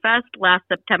Imperial Beer Fest last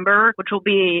September, which will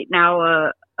be now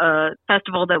a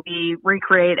festival that we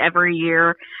recreate every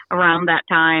year around that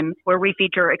time, where we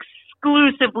feature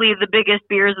exclusively the biggest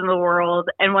beers in the world.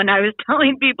 And when I was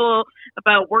telling people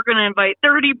about we're going to invite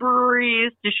 30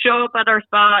 breweries to show up at our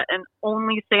spot and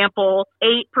only sample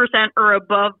 8% or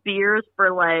above beers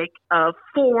for like a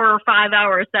 4 or 5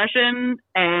 hour session,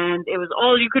 and it was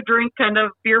all you could drink kind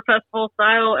of beer festival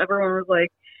style, everyone was like,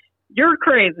 you're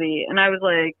crazy. And I was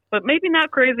like, but maybe not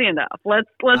crazy enough. Let's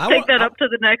take that up to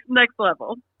the next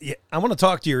level. Yeah, I want to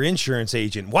talk to your insurance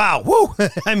agent. Wow. Woo.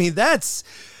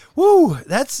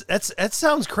 That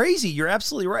sounds crazy. You're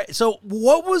absolutely right. So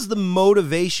what was the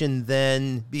motivation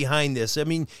then behind this?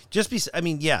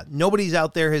 Nobody's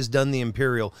out there has done the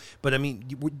Imperial, but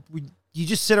you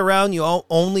just sit around, you all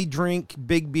only drink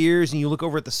big beers, and you look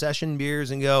over at the session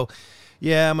beers and go,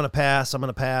 yeah, I'm going to pass.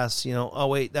 Oh,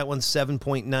 wait, that one's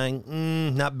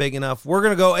 7.9. Not big enough. We're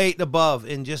going to go 8 and above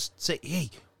and just say,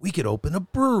 hey, we could open a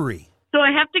brewery. So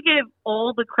I have to give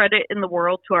all the credit in the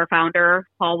world to our founder,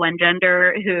 Paul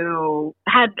Wengender, who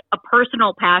had a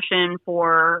personal passion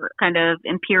for kind of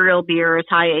Imperial beers,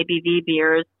 high ABV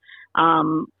beers,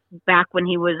 back when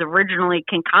he was originally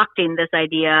concocting this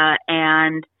idea.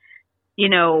 And,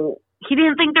 he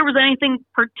didn't think there was anything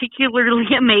particularly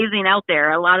amazing out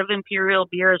there. A lot of Imperial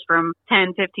beers from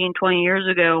 10, 15, 20 years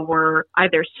ago were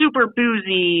either super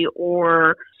boozy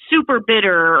or super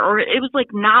bitter, or it was like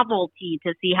novelty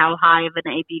to see how high of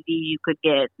an ABV you could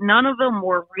get. None of them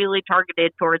were really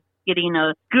targeted towards getting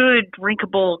a good,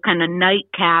 drinkable kind of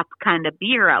nightcap kind of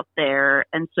beer out there.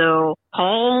 And so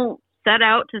Paul set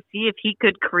out to see if he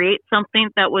could create something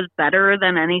that was better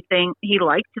than anything. He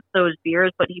liked those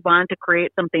beers, but he wanted to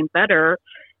create something better.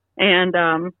 And,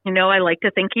 I like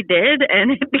to think he did.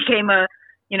 And it became a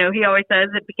he always says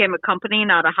it became a company,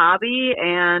 not a hobby,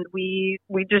 and we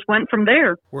just went from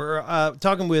there. We're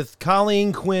talking with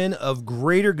Colleen Quinn of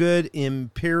Greater Good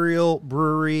Imperial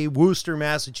Brewery, Worcester,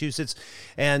 Massachusetts,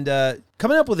 and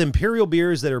coming up with imperial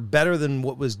beers that are better than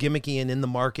what was gimmicky and in the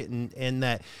market, and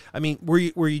that, I mean, were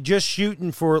you just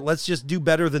shooting for let's just do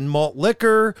better than malt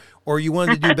liquor, or you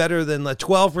wanted to do better than the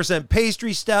 12%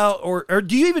 pastry stout, or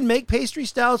do you even make pastry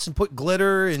stouts and put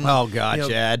glitter and? Oh God,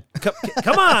 Chad,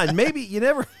 come on, maybe you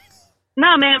never.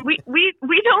 No, man,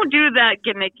 we don't do that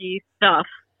gimmicky stuff.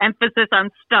 Emphasis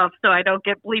on stuff, so I don't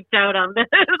get bleeped out on this.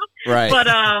 Right. But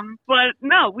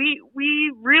no, we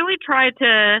really try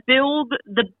to build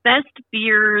the best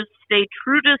beers, stay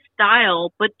true to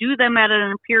style, but do them at an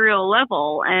imperial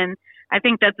level. And I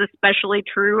think that's especially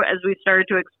true as we started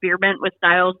to experiment with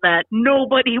styles that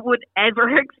nobody would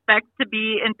ever expect to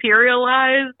be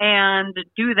imperialized and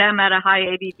do them at a high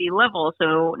ABV level.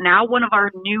 So now one of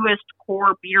our newest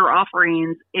core beer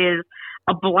offerings is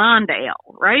a blonde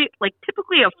ale, right? Like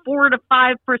typically a 4 to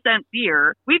 5%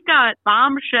 beer. We've got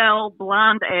Bombshell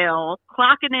Blonde Ale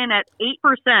clocking in at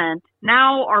 8%.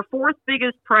 Now our fourth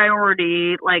biggest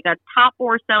priority, like a top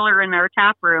 4 seller in our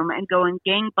tap room and going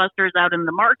gangbusters out in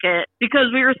the market, because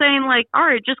we were saying like, all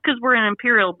right, just because we're an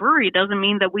imperial brewery doesn't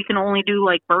mean that we can only do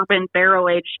like bourbon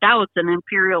barrel-aged stouts and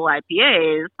imperial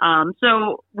IPAs.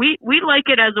 So we like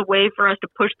it as a way for us to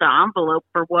push the envelope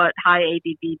for what high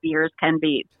ABV beers can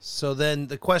be. So then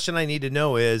the question I need to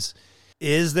know is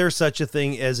there such a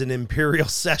thing as an imperial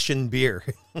session beer?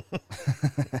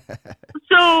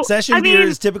 So session beer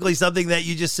is typically something that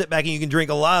you just sit back and you can drink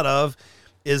a lot of.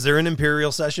 Is there an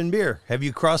imperial session beer? Have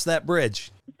you crossed that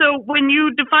bridge? So when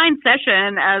you define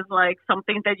session as like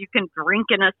something that you can drink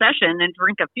in a session and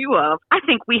drink a few of, I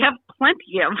think we have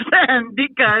plenty of them,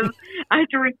 because I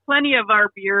drink plenty of our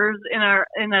beers in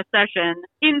a session.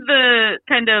 In the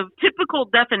kind of typical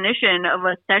definition of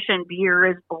a session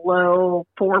beer is below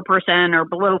 4% or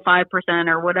below 5%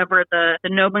 or whatever the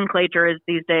nomenclature is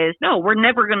these days. No, we're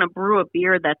never going to brew a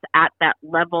beer that's at that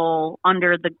level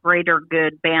under the Greater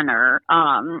Good banner,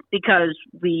 because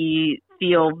we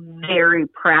feel very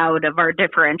proud of our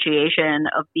differentiation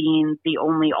of being the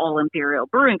only all-imperial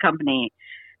brewing company.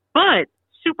 But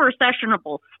super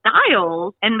sessionable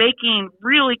styles and making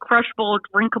really crushable,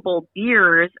 drinkable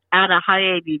beers at a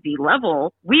high ABV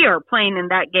level, we are playing in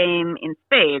that game in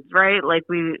spades, right? Like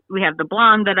we have the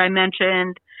blonde that I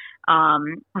mentioned.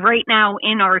 Right now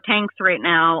in our tanks right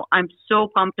now, I'm so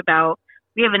pumped about,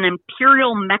 we have an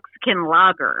Imperial Mexican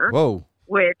Lager. Whoa.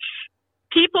 Which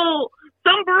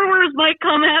some brewers might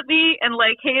come at me and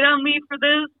like hate on me for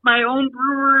this. My own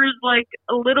brewers like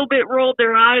a little bit rolled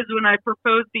their eyes when I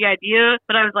proposed the idea,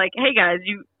 but I was like, hey guys,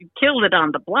 you killed it on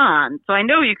the blonde, so I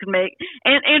know you can make,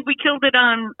 and we killed it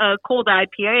on a cold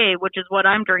IPA, which is what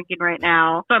I'm drinking right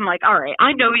now. So I'm like, all right,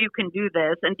 I know you can do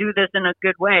this and do this in a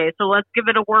good way, so let's give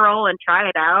it a whirl and try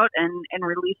it out and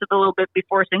release it a little bit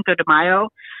before Cinco de Mayo.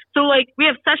 So like we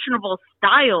have sessionable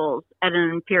styles at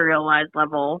an imperialized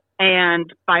level,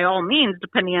 and by all means,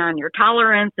 depending on your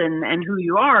tolerance and who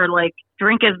you are, like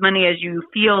drink as many as you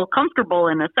feel comfortable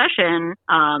in a session.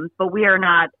 But we are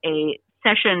not a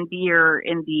session beer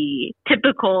in the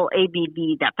typical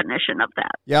ABV definition of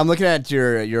that. Yeah, I'm looking at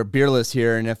your beer list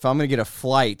here, and if I'm going to get a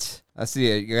flight, I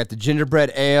see you got the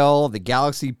Gingerbread Ale, the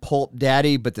Galaxy Pulp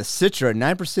Daddy, but the Citra,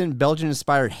 9%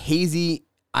 Belgian-inspired hazy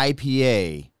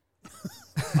IPA.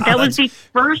 That was the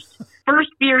first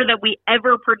beer that we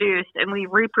ever produced, and we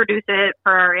reproduce it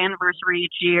for our anniversary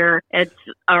each year. It's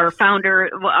our founder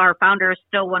is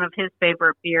still one of his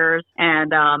favorite beers,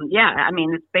 and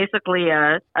it's basically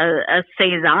a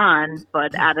saison,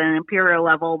 but at an imperial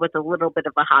level with a little bit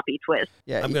of a hoppy twist.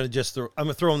 Yeah,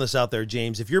 I'm throwing this out there,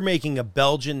 James. If you're making a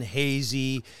Belgian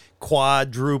hazy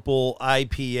quadruple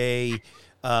IPA,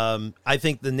 I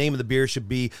think the name of the beer should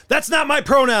be "That's Not My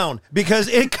Pronoun," because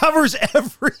it covers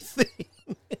everything.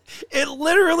 It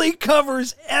literally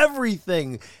covers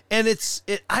everything, and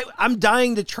I'm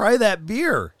dying to try that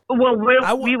beer. Well,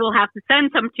 we will have to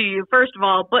send some to you first of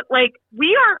all, but like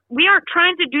we aren't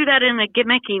trying to do that in a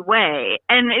gimmicky way.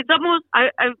 And it's almost,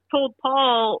 I told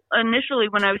Paul initially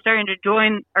when I was starting to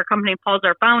join our company, Paul's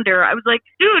our founder, I was like,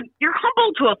 dude, you're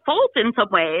humble to a fault in some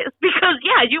ways, because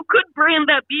yeah, you could brand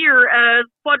that beer as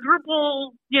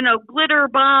quadruple, glitter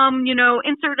bomb,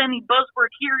 insert any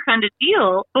buzzword here kind of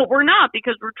deal, but we're not,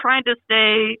 because we're trying to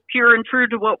stay pure and true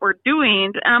to what we're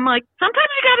doing. And I'm like,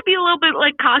 sometimes you got to be a little bit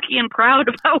like cocky and proud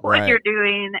about what you're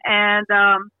doing. And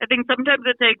I think sometimes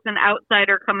it takes an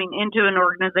outsider coming into an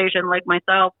organization like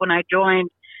myself. When I joined,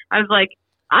 I was like,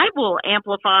 I will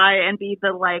amplify and be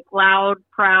the like loud,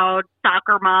 proud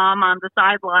soccer mom on the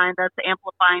sideline that's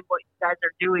amplifying what you guys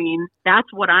are doing. That's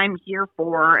what I'm here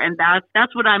for, and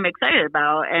that's what I'm excited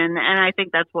about, and I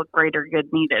think that's what Greater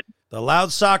Good needed. The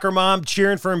loud soccer mom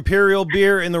cheering for Imperial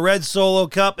Beer in the Red Solo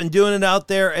Cup and doing it out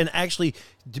there and actually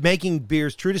making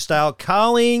beers true to style.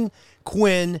 Colleen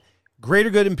Quinn, Greater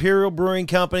Good Imperial Brewing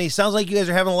Company. Sounds like you guys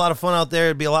are having a lot of fun out there.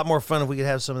 It'd be a lot more fun if we could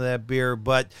have some of that beer,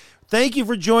 but thank you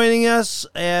for joining us,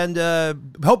 and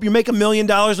hope you make $1 million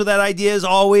with that idea as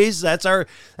always. That's our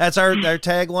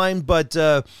tagline, but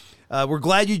we're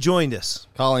glad you joined us.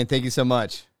 Colleen, thank you so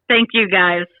much. Thank you,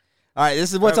 guys. All right,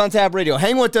 this is What's on Tap Radio.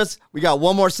 Hang with us. We got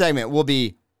one more segment. We'll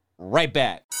be right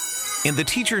back. And the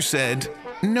teacher said,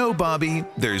 "No, Bobby,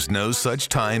 there's no such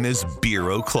time as beer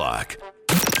o'clock."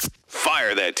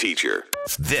 Fire that teacher.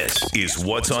 This is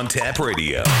What's on Tap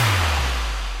Radio.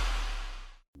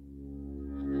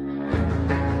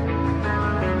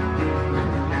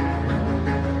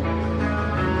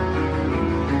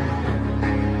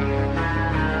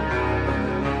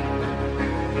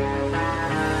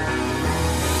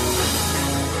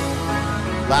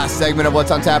 Last segment of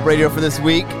What's on Tap Radio for this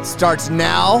week starts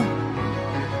now.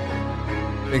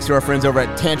 Thanks to our friends over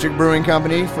at Tantric Brewing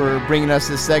Company for bringing us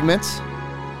this segment.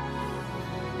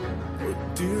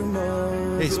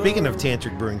 Hey, speaking of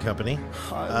Tantric Brewing Company,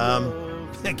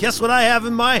 guess what I have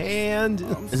in my hand?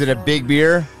 Is it a big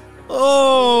beer?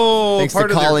 Oh, thanks to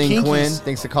Colleen Quinn.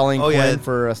 Thanks to Colleen Quinn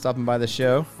for stopping by the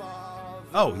show.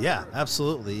 Oh, yeah,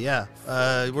 absolutely, yeah.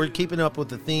 We're keeping up with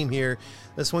the theme here.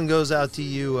 This one goes out to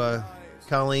you,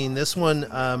 Colleen. This one,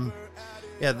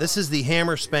 this is the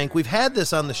Hammer Spank. We've had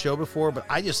this on the show before, but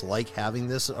I just like having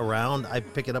this around. I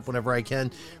pick it up whenever I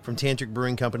can from Tantric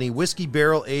Brewing Company. Whiskey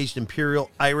barrel-aged Imperial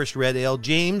Irish Red Ale.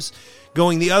 James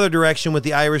going the other direction with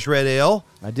the Irish Red Ale.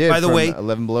 I did, by the way,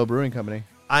 11 Below Brewing Company.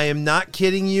 I am not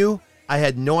kidding you. I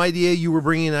had no idea you were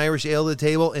bringing an Irish ale to the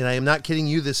table, and I am not kidding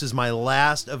you. This is my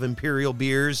last of Imperial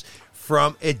beers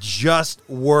from It Just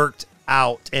Worked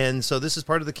Out. And so this is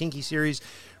part of the Kinky series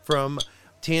from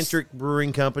Tantric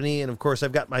Brewing Company. And, of course,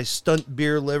 I've got my Stunt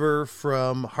Beer Liver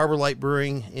from Harbor Light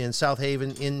Brewing in South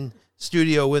Haven in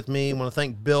studio with me. I want to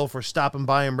thank Bill for stopping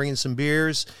by and bringing some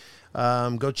beers.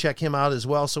 Go check him out as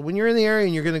well. So when you're in the area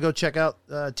and you're going to go check out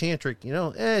Tantric,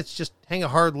 it's just hang a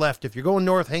hard left. If you're going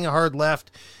north, hang a hard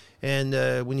left. And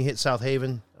when you hit South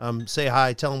Haven, say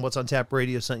hi. Tell them What's on Tap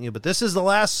Radio sent you. But this is the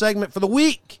last segment for the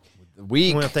week. I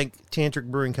want to thank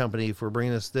Tantric Brewing Company for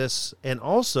bringing us this, and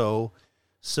also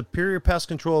Superior Pest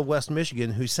Control of West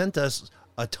Michigan, who sent us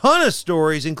a ton of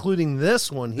stories, including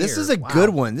this one here. This is a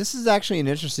good one. This is actually an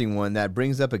interesting one that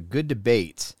brings up a good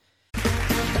debate.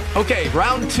 Okay,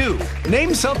 round two.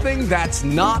 Name something that's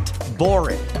not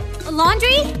boring. A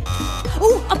laundry?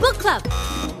 Ooh, a book club.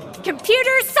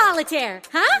 Computer solitaire,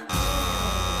 huh?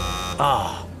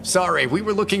 Ah, sorry, we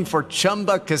were looking for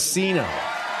Chumba Casino.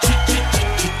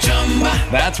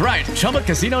 That's right,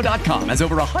 ChumbaCasino.com has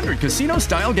over 100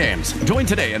 casino-style games. Join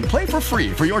today and play for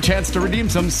free for your chance to redeem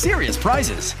some serious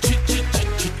prizes.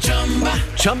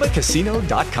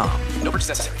 ChumbaCasino.com. No purchase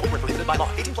necessary. Void where prohibited by law.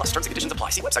 18+ terms and conditions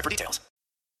apply. See website for details.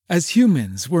 As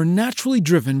humans, we're naturally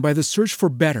driven by the search for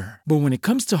better. But when it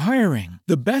comes to hiring,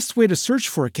 the best way to search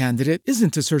for a candidate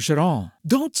isn't to search at all.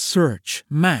 Don't search,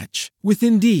 match with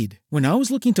Indeed. When I was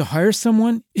looking to hire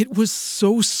someone, it was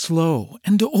so slow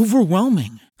and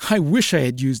overwhelming. I wish I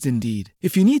had used Indeed.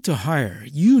 If you need to hire,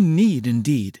 you need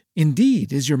Indeed.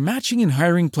 Indeed is your matching and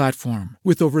hiring platform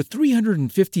with over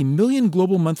 350 million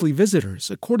global monthly visitors,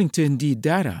 according to Indeed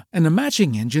data, and a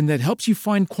matching engine that helps you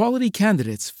find quality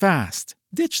candidates fast.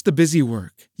 Ditch the busy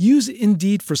work. Use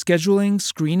Indeed for scheduling,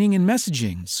 screening, and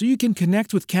messaging so you can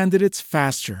connect with candidates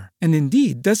faster. And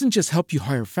Indeed doesn't just help you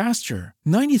hire faster.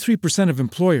 93% of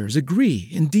employers agree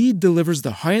Indeed delivers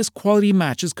the highest quality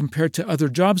matches compared to other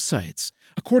job sites,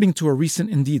 according to a recent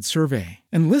Indeed survey.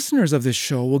 And listeners of this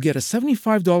show will get a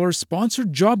 $75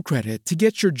 sponsored job credit to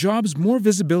get your jobs more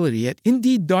visibility at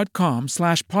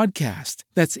Indeed.com/podcast.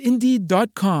 That's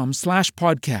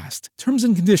Indeed.com/podcast. Terms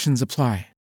and conditions apply.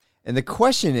 And the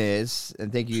question is,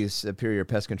 and thank you, Superior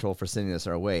Pest Control, for sending this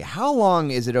our way, how long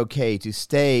is it okay to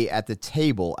stay at the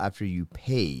table after you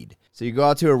paid? So you go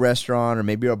out to a restaurant or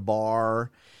maybe a bar,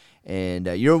 and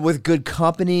you're with good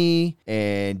company,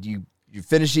 and you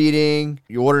finish eating,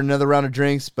 you order another round of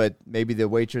drinks, but maybe the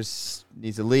waitress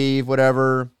needs to leave,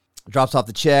 whatever, drops off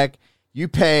the check, you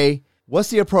pay. What's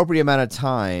the appropriate amount of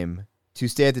time to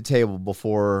stay at the table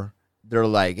before they're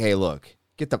like, hey, look,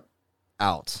 get the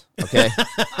out, okay?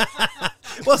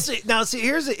 Well,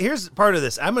 here's part of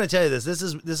this. I'm going to tell you this. This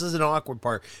is an awkward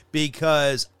part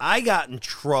because I got in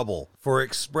trouble for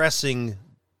expressing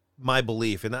my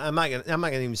belief, and I'm not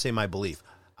gonna even say my belief.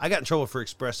 I got in trouble for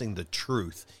expressing the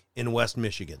truth in West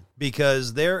Michigan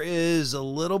because there is a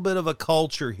little bit of a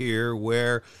culture here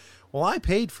where, well, I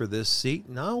paid for this seat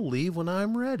and I'll leave when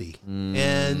I'm ready.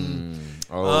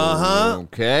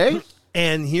 Okay.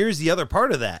 And here's the other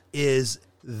part of that is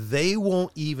they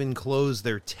won't even close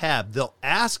their tab. They'll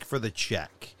ask for the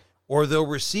check or they'll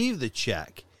receive the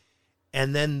check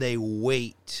and then they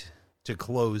wait to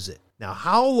close it. Now,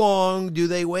 how long do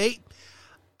they wait?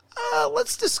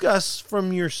 Let's discuss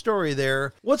from your story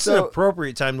there. What's an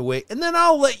appropriate time to wait? And then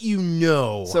I'll let you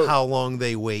know how long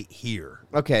they wait here.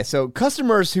 Okay, so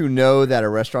customers who know that a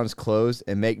restaurant's closed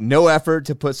and make no effort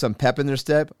to put some pep in their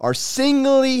step are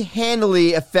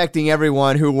single-handedly affecting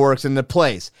everyone who works in the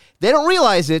place. They don't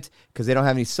realize it because they don't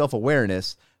have any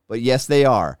self-awareness, but yes, they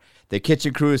are. The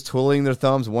kitchen crew is twiddling their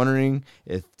thumbs, wondering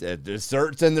if the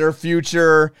dessert's in their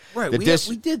future. Right, we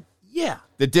did. Yeah.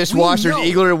 The dishwasher's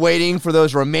eagerly waiting for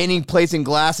those remaining plates and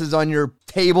glasses on your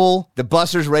table. The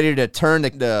buster's ready to turn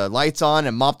the lights on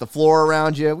and mop the floor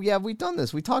around you. Yeah, we've done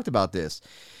this. We talked about this.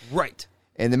 Right.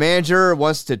 And the manager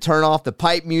wants to turn off the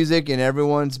pipe music and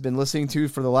everyone's been listening to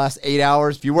for the last 8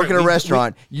 hours. If you work in a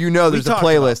restaurant, you know there's a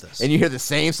playlist. And you hear the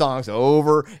same songs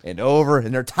over and over.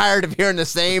 And they're tired of hearing the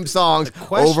same songs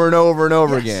over and over and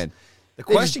over again. The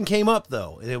question came up,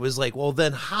 though, and it was like, well,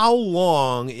 then how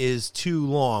long is too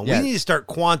long? Yeah. We need to start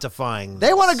quantifying this.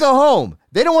 They want to go home.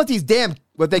 They don't want these damn,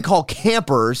 what they call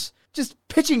campers, just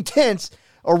pitching tents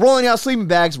or rolling out sleeping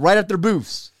bags right at their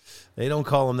booths. They don't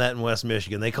call them that in West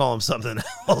Michigan. They call them something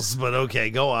else, but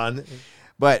okay, go on.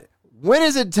 But when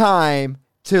is it time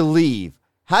to leave?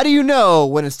 How do you know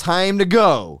when it's time to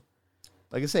go?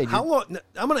 Like I said. How long?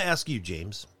 I'm going to ask you,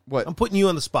 James. What? I'm putting you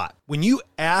on the spot. When you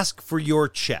ask for your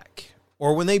check,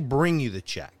 or when they bring you the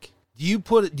check, do you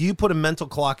put a mental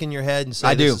clock in your head and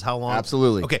say this is how long?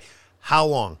 Absolutely. Okay. How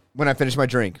long? When I finish my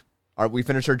drink. We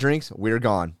finish our drinks, we're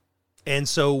gone. And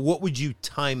so what would you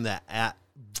time that at?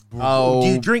 Oh. Do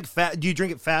you drink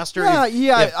it faster?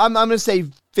 Yeah. I'm going to say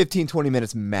 15, 20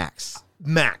 minutes max.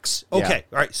 Max. Okay.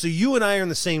 Yeah. All right. So you and I are in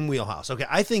the same wheelhouse. Okay.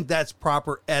 I think that's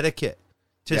proper etiquette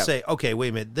to say, okay, wait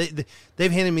a minute.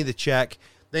 They've handed me the check.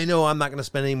 They know I'm not going to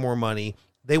spend any more money.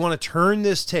 They want to turn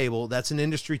this table. That's an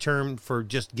industry term for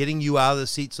just getting you out of the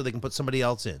seat so they can put somebody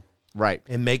else in. Right.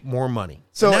 And make more money.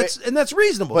 So and that's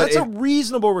reasonable. That's a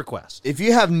reasonable request. If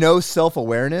you have no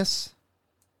self-awareness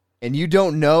and you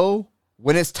don't know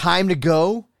when it's time to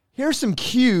go, here's some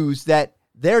cues that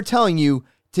they're telling you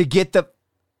to get the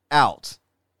out.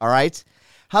 All right?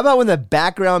 How about when the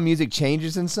background music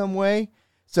changes in some way?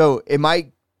 So it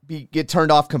might get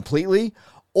turned off completely.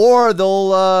 Or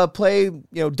they'll play,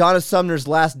 Donna Sumner's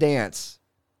Last Dance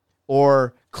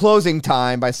or Closing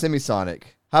Time by Semisonic.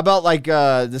 How about like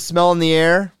the smell in the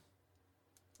air?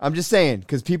 I'm just saying,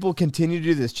 because people continue to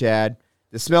do this, Chad.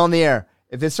 The smell in the air.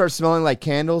 If it starts smelling like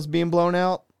candles being blown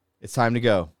out, it's time to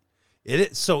go. It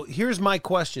is. So here's my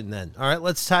question then. All right,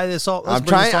 let's tie this all.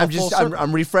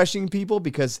 I'm refreshing people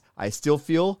because I still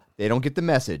feel they don't get the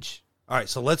message. All right,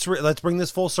 so let's bring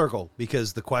this full circle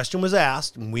because the question was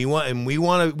asked, and we want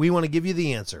to give you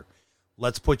the answer.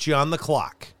 Let's put you on the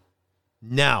clock.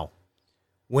 Now,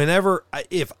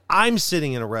 if I'm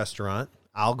sitting in a restaurant,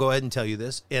 I'll go ahead and tell you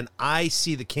this, and I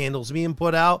see the candles being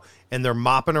put out and they're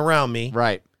mopping around me.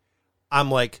 Right. I'm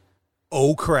like,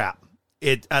 oh crap!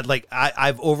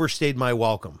 I've overstayed my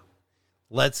welcome.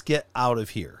 Let's get out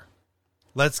of here.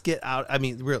 Let's get out. I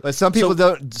mean, really. But some people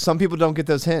don't get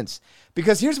those hints.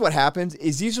 Because here's what happens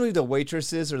is usually the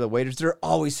waitresses or the waiters, they're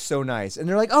always so nice. And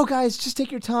they're like, oh, guys, just take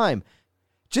your time.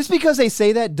 Just because they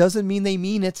say that doesn't mean they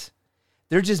mean it.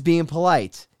 They're just being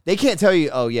polite. They can't tell you,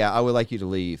 oh, yeah, I would like you to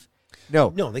leave. No,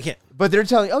 they can't. But they're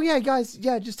telling you, oh, yeah, guys,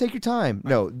 yeah, just take your time.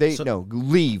 No,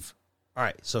 leave. All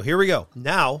right, so here we go.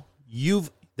 Now,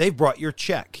 they've brought your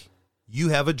check. You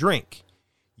have a drink.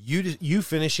 You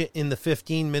finish it in the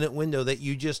 15-minute window that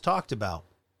you just talked about.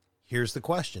 Here's the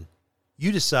question.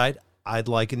 You decide, I'd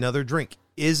like another drink.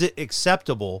 Is it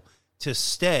acceptable to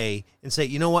stay and say,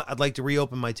 you know what, I'd like to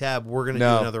reopen my tab. We're going to do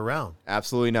another round.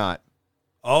 Absolutely not.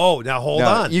 Oh, now hold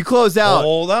on. You close out.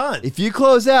 Hold on. If you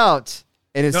close out,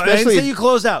 and especially... I didn't say you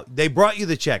closed out. They brought you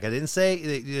the check. I didn't say...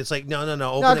 It's like, no.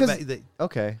 Open it back.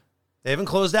 Okay. They haven't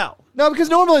closed out. No, because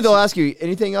normally they'll ask you,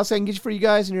 anything else I can get you for you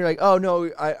guys? And you're like, oh,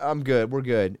 no, I'm good. We're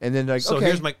good. And then like, so okay.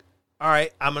 Here's my... All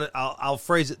right, I'll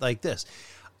phrase it like this.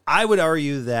 I would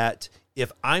argue that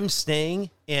if I'm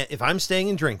staying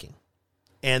and drinking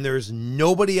and there's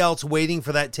nobody else waiting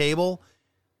for that table,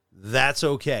 that's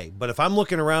okay. But if I'm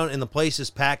looking around and the place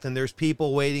is packed and there's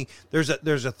people waiting, there's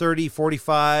a 30,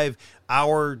 45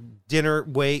 hour dinner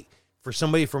wait for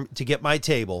somebody to get my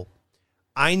table,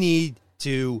 I need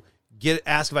to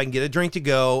ask if I can get a drink to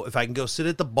go, if I can go sit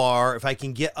at the bar, if I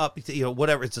can get up,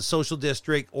 whatever, it's a social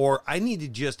district, or I need to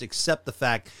just accept the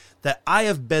fact that I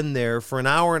have been there for an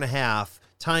hour and a half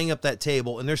tying up that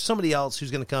table, and there's somebody else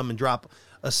who's going to come and drop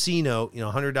a C-note,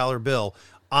 $100 bill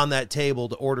on that table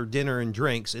to order dinner and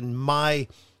drinks, and my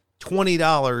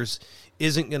 $20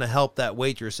 isn't going to help that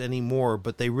waitress anymore,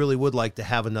 but they really would like to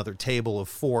have another table of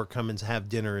 4 come and have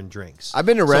dinner and drinks. I've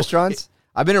been to restaurants.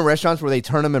 I've been in restaurants where they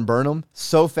turn them and burn them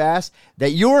so fast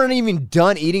that you aren't even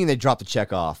done eating and they drop the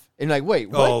check off. And you're like, wait,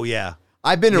 what? Oh, yeah.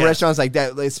 I've been to restaurants like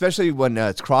that, especially when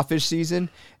it's crawfish season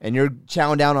and you're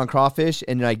chowing down on crawfish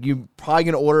and like you're probably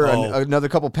going to order another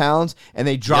couple pounds and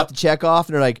they drop the check off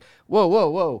and they're like,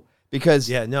 whoa. Because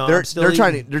they're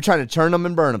trying to turn them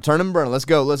and burn them. Let's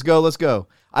go.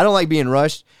 I don't like being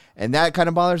rushed, and that kind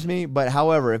of bothers me. But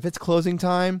however, if it's closing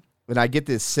time and I get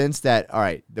this sense that, all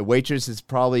right, the waitress is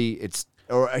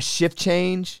or a shift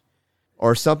change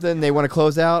or something, they want to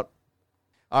close out.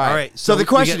 All right. So the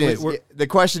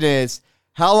question is,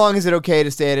 how long is it okay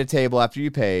to stay at a table after you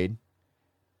paid?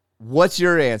 What's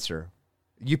your answer?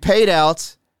 You paid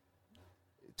out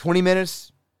 20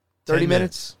 minutes, 30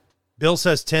 minutes? Bill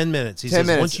says 10 minutes. He says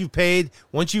once you've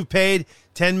paid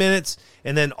 10 minutes,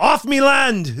 and then off me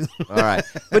land. All right.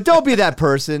 But don't be that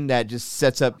person that just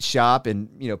sets up shop and,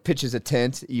 pitches a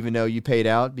tent even though you paid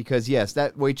out, because yes,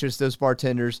 that waitress, those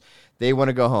bartenders, they want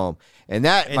to go home. And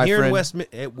here in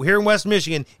West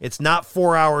Michigan, it's not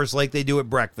 4 hours like they do at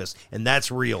breakfast, and that's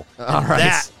real. All right.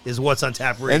 That is what's on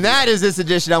tap radio. And that is this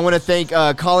edition. I want to thank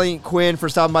Colleen Quinn for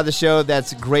stopping by the show.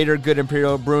 That's Greater Good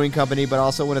Imperial Brewing Company, but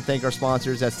also want to thank our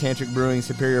sponsors. That's Tantric Brewing,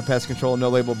 Superior Pest Control, No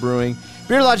Label Brewing,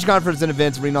 Beer Logic Conference and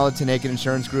Events, Renal Naked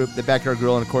Insurance Group, The Backyard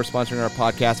Grill, and of course sponsoring our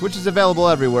podcast, which is available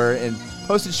everywhere and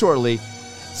posted shortly.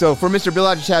 So for Mr. Bill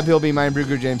Logic, Chad Bilby, my Brew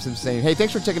Guru James, I'm saying, hey,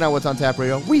 thanks for checking out What's on Tap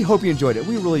Radio. We hope you enjoyed it.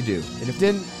 We really do. And if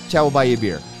didn't, Chad will buy you a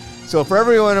beer. So for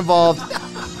everyone involved,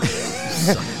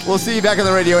 we'll see you back on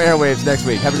the radio airwaves next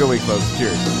week. Have a good week, folks.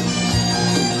 Cheers.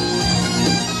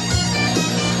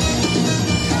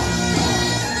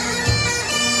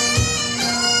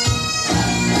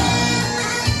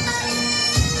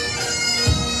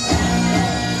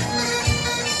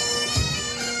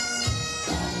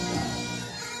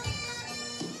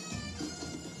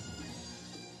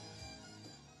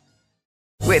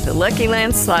 With the Lucky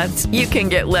Land Slots, you can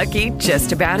get lucky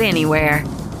just about anywhere.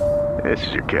 This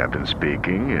is your captain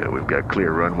speaking. We've got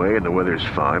clear runway and the weather's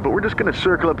fine, but we're just going to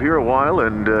circle up here a while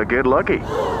and get lucky.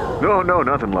 No,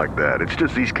 nothing like that. It's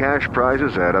just these cash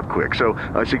prizes add up quick. So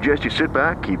I suggest you sit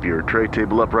back, keep your tray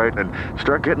table upright, and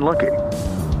start getting lucky.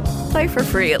 Play for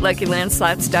free at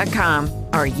LuckyLandSlots.com.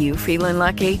 Are you feeling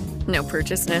lucky? No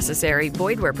purchase necessary.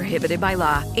 Void where prohibited by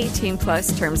law.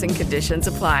 18+ terms and conditions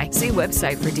apply. See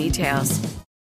website for details.